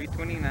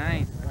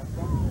 329.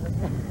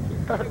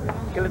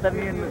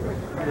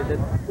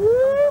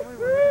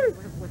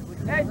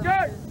 Hey,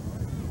 George!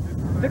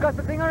 Took us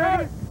the thing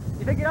already?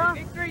 You take it off?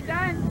 Victory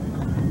dance!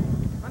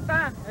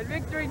 Anta, el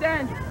victory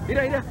dance!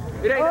 Mira.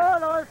 Oh,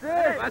 lo va a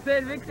hacer. Va a hacer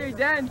el victory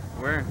dance.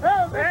 Where?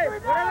 Hey,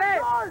 órale,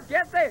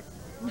 quédate.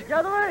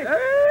 Ya doy.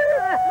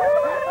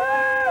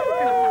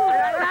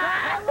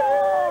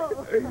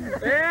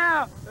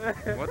 Yeah.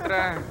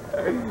 Otra.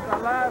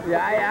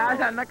 Ya,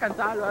 se anda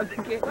cansado, así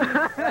que güey.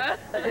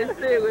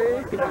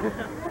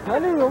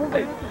 Dale, vamos.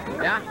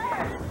 Ya.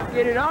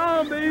 Get it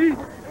on, baby.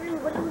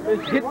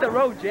 Let's hit the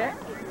road, Jack.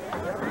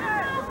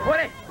 What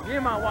it? Give me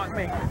my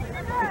Walkman.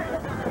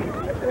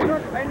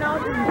 Right now.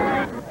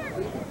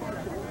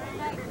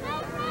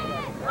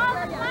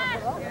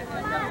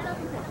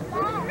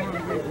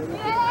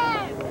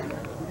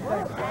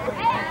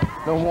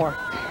 No more.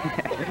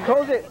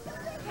 Close it.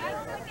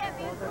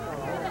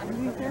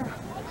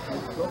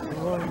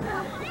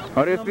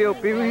 How do you feel,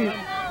 Pee-wee?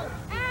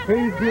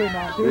 Feels good,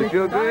 man. Do you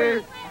feel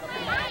good?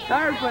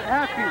 Tired but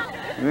happy.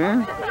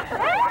 Yeah?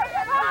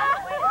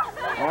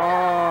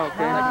 Oh,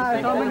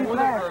 okay. So many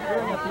flags.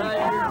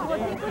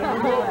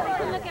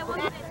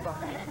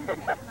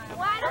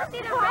 Why don't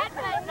see the red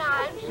button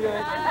on?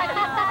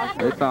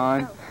 It's on.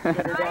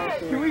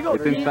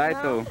 It's inside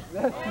though.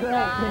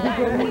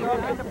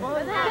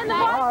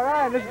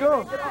 Alright, let's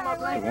go.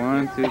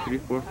 1, 2, 3,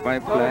 4,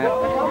 5 flags.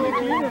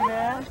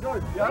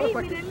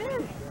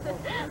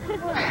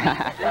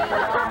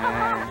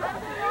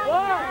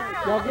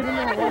 Y'all get in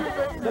there.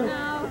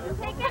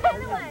 Take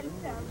another one.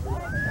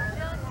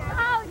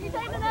 Oh, you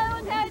take another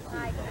one, Coach?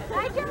 I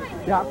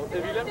joined. Yeah.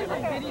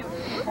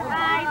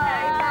 Bye.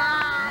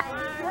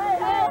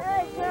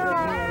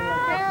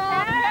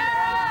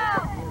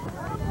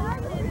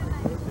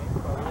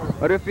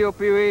 How do you feel,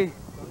 Pee-wee?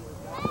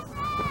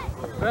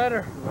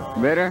 Better.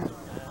 Better?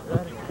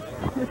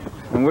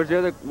 And where's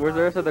the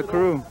rest of the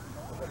crew?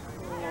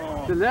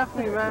 The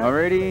lefty, man.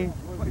 Already?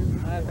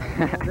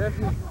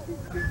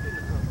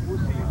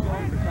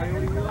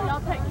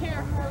 Y'all take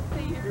care. We'll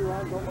see you.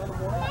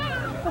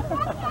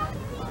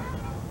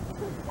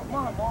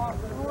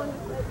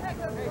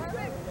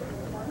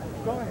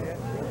 Go ahead.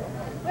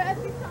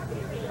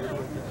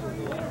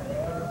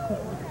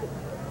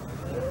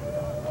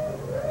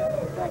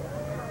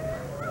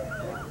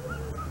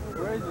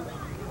 Where is it?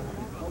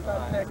 Hold on,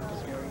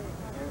 Texas.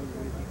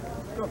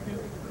 Let's go,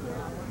 Pete.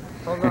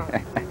 Hold on.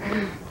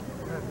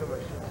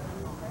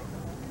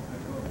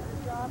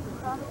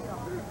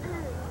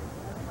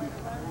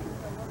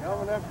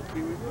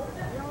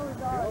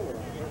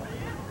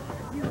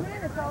 You win,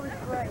 it's always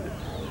great.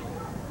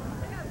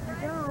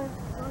 You don't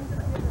give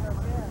it a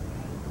best.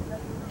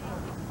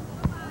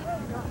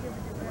 You don't give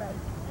it your best.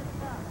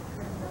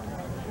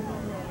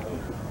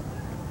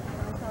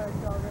 I'm sorry,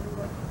 it's already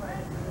working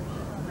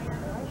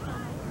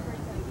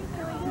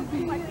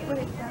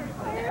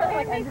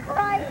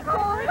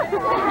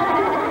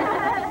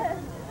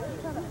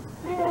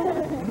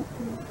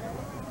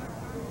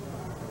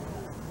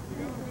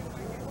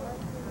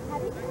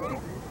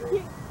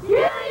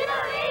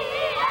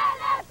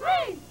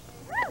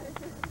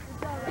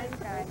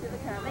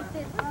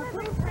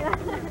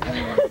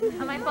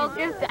Am I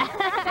focused?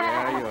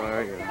 Yeah, you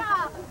are.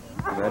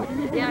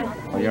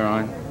 Yeah. Oh, you're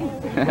on.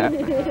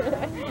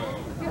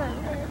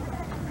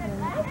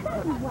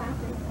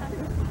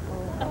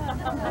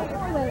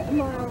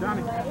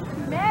 Johnny.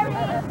 Mary,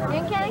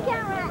 you can't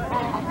camera.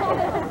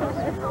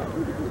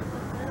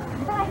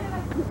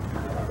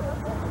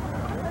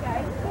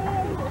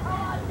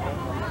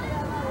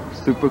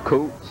 Super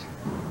coach.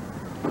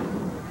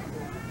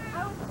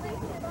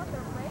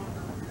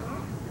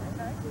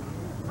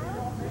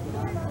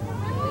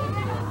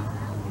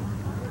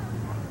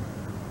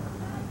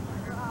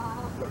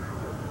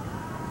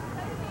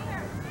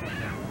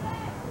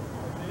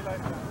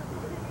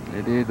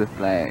 It is a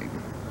flag.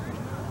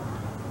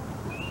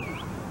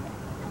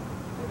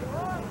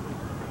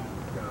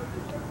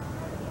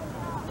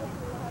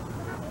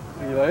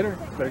 See you later.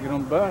 Better get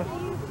on the bus.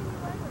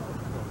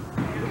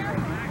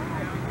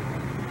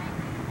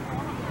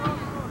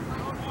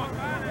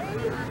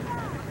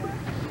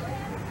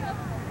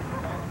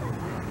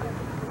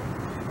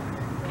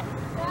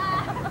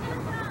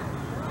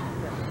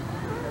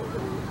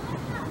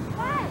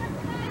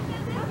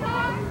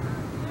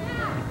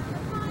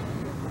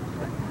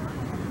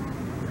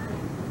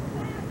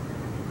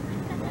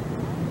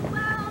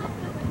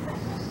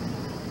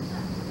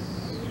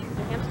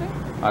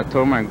 I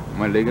tore my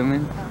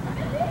ligament.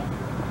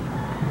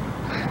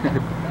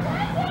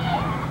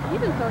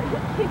 You've been sorry.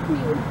 kicked me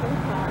with so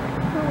far.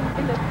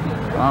 In the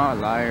finger. Oh,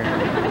 liar.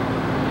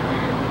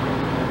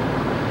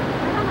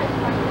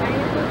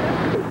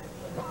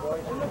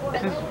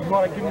 You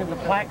want to give me the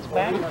plaques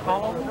back?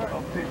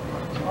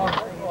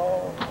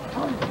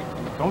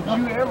 Don't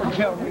you ever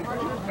tell me.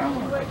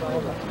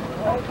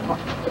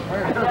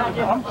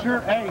 I'm sure,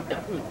 hey,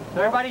 is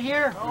everybody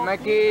here?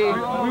 Mickey. We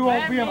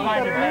won't be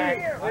invited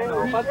back.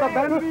 What's up,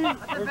 Bambi?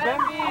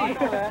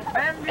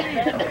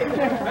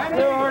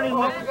 They're already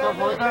looking for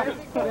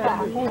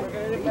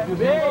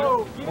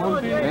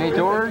Hey,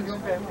 George.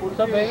 What's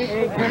up, baby?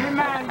 Hey, give me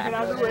man, get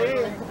out of the way.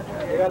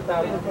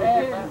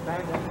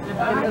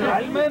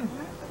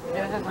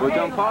 Go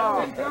jump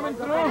off. Coming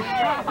through.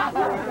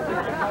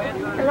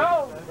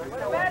 Hello.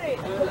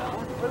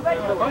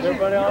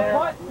 Everybody on there?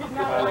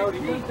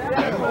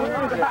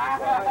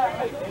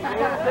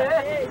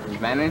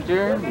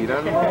 Manager, you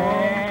don't know.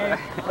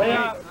 Hey,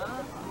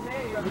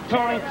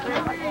 Tony.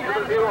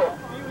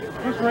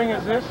 Whose ring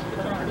is this?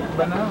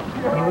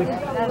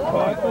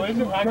 Oh, is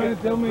it? I can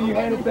tell me you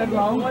had it that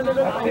long. I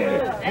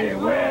said, hey,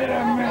 wait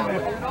a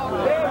minute.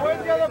 Hey,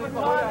 where's the other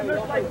baton?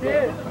 Looks like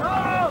this.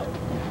 Oh!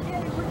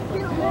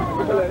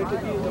 Who's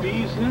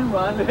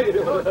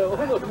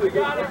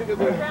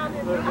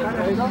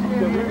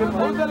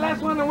the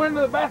last one that went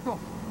to the bathroom?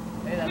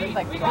 Hey, that looks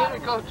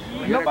like coach.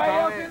 Nobody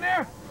else in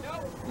there?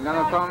 You got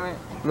no comment?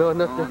 No,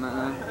 nothing.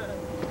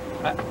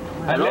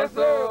 Unless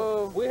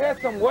we had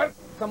some work,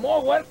 some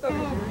more work.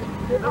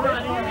 He's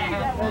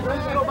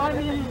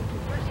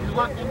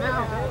lucky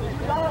now.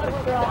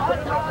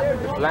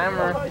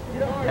 Slammer.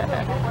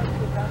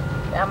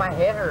 Yeah, my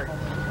head hurts.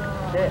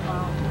 Shit.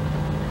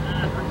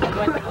 I'm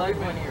going to close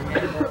one here, man.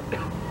 It's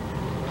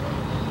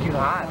too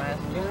hot, man.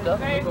 It's too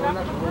stuffy.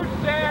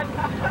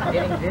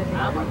 Getting dizzy.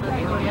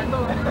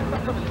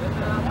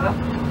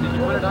 Did you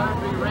put it on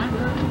for your rent?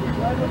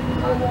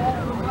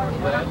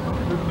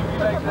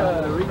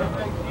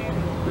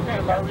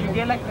 You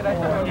get like that.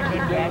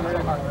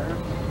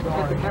 Look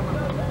at the camera.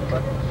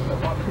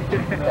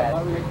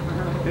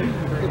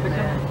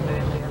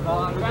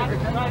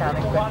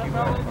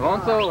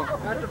 Alonso.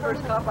 That's the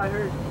first cop I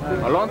heard.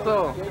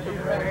 Alonso.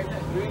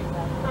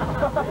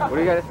 What do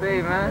you got to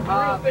say, man?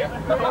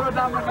 Total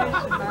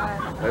domination, man.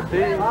 Let's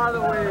see. All the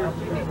way.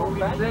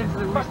 Since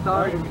we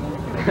started.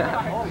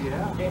 Oh,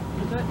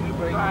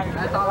 yeah.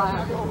 That's all I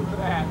have.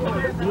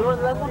 You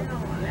want that one?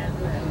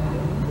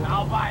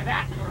 I'll buy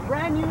that.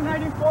 Brand new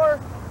 94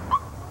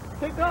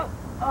 pickup.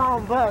 Oh,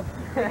 buck.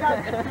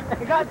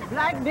 It got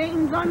black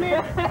Dayton's on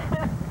there.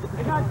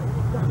 It got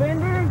the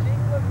fenders.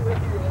 It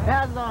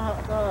has the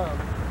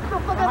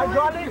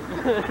hydraulics.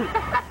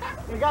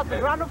 It got the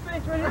ground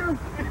effects right here.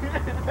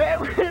 Hey,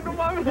 wait, no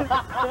mames. It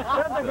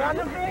got the ground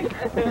effects.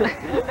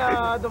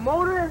 And the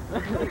motor.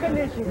 The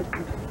condition.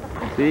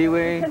 See,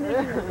 way.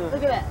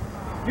 Look at that.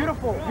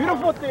 Beautiful,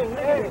 beautiful thing.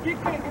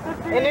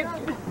 Hey.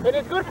 And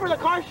it's good for the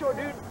car show,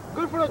 dude.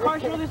 Good for the car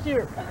show this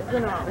year. You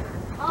know,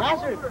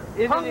 master,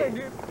 isn't it,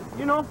 dude?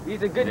 You know,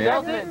 he's a good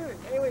salesman.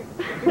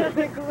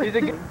 He's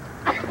a good.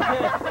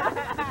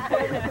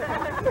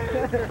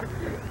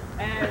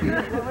 And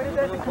what is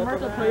that? The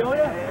commercial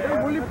Toyota?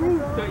 They're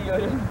bulletproof.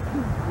 Toyota.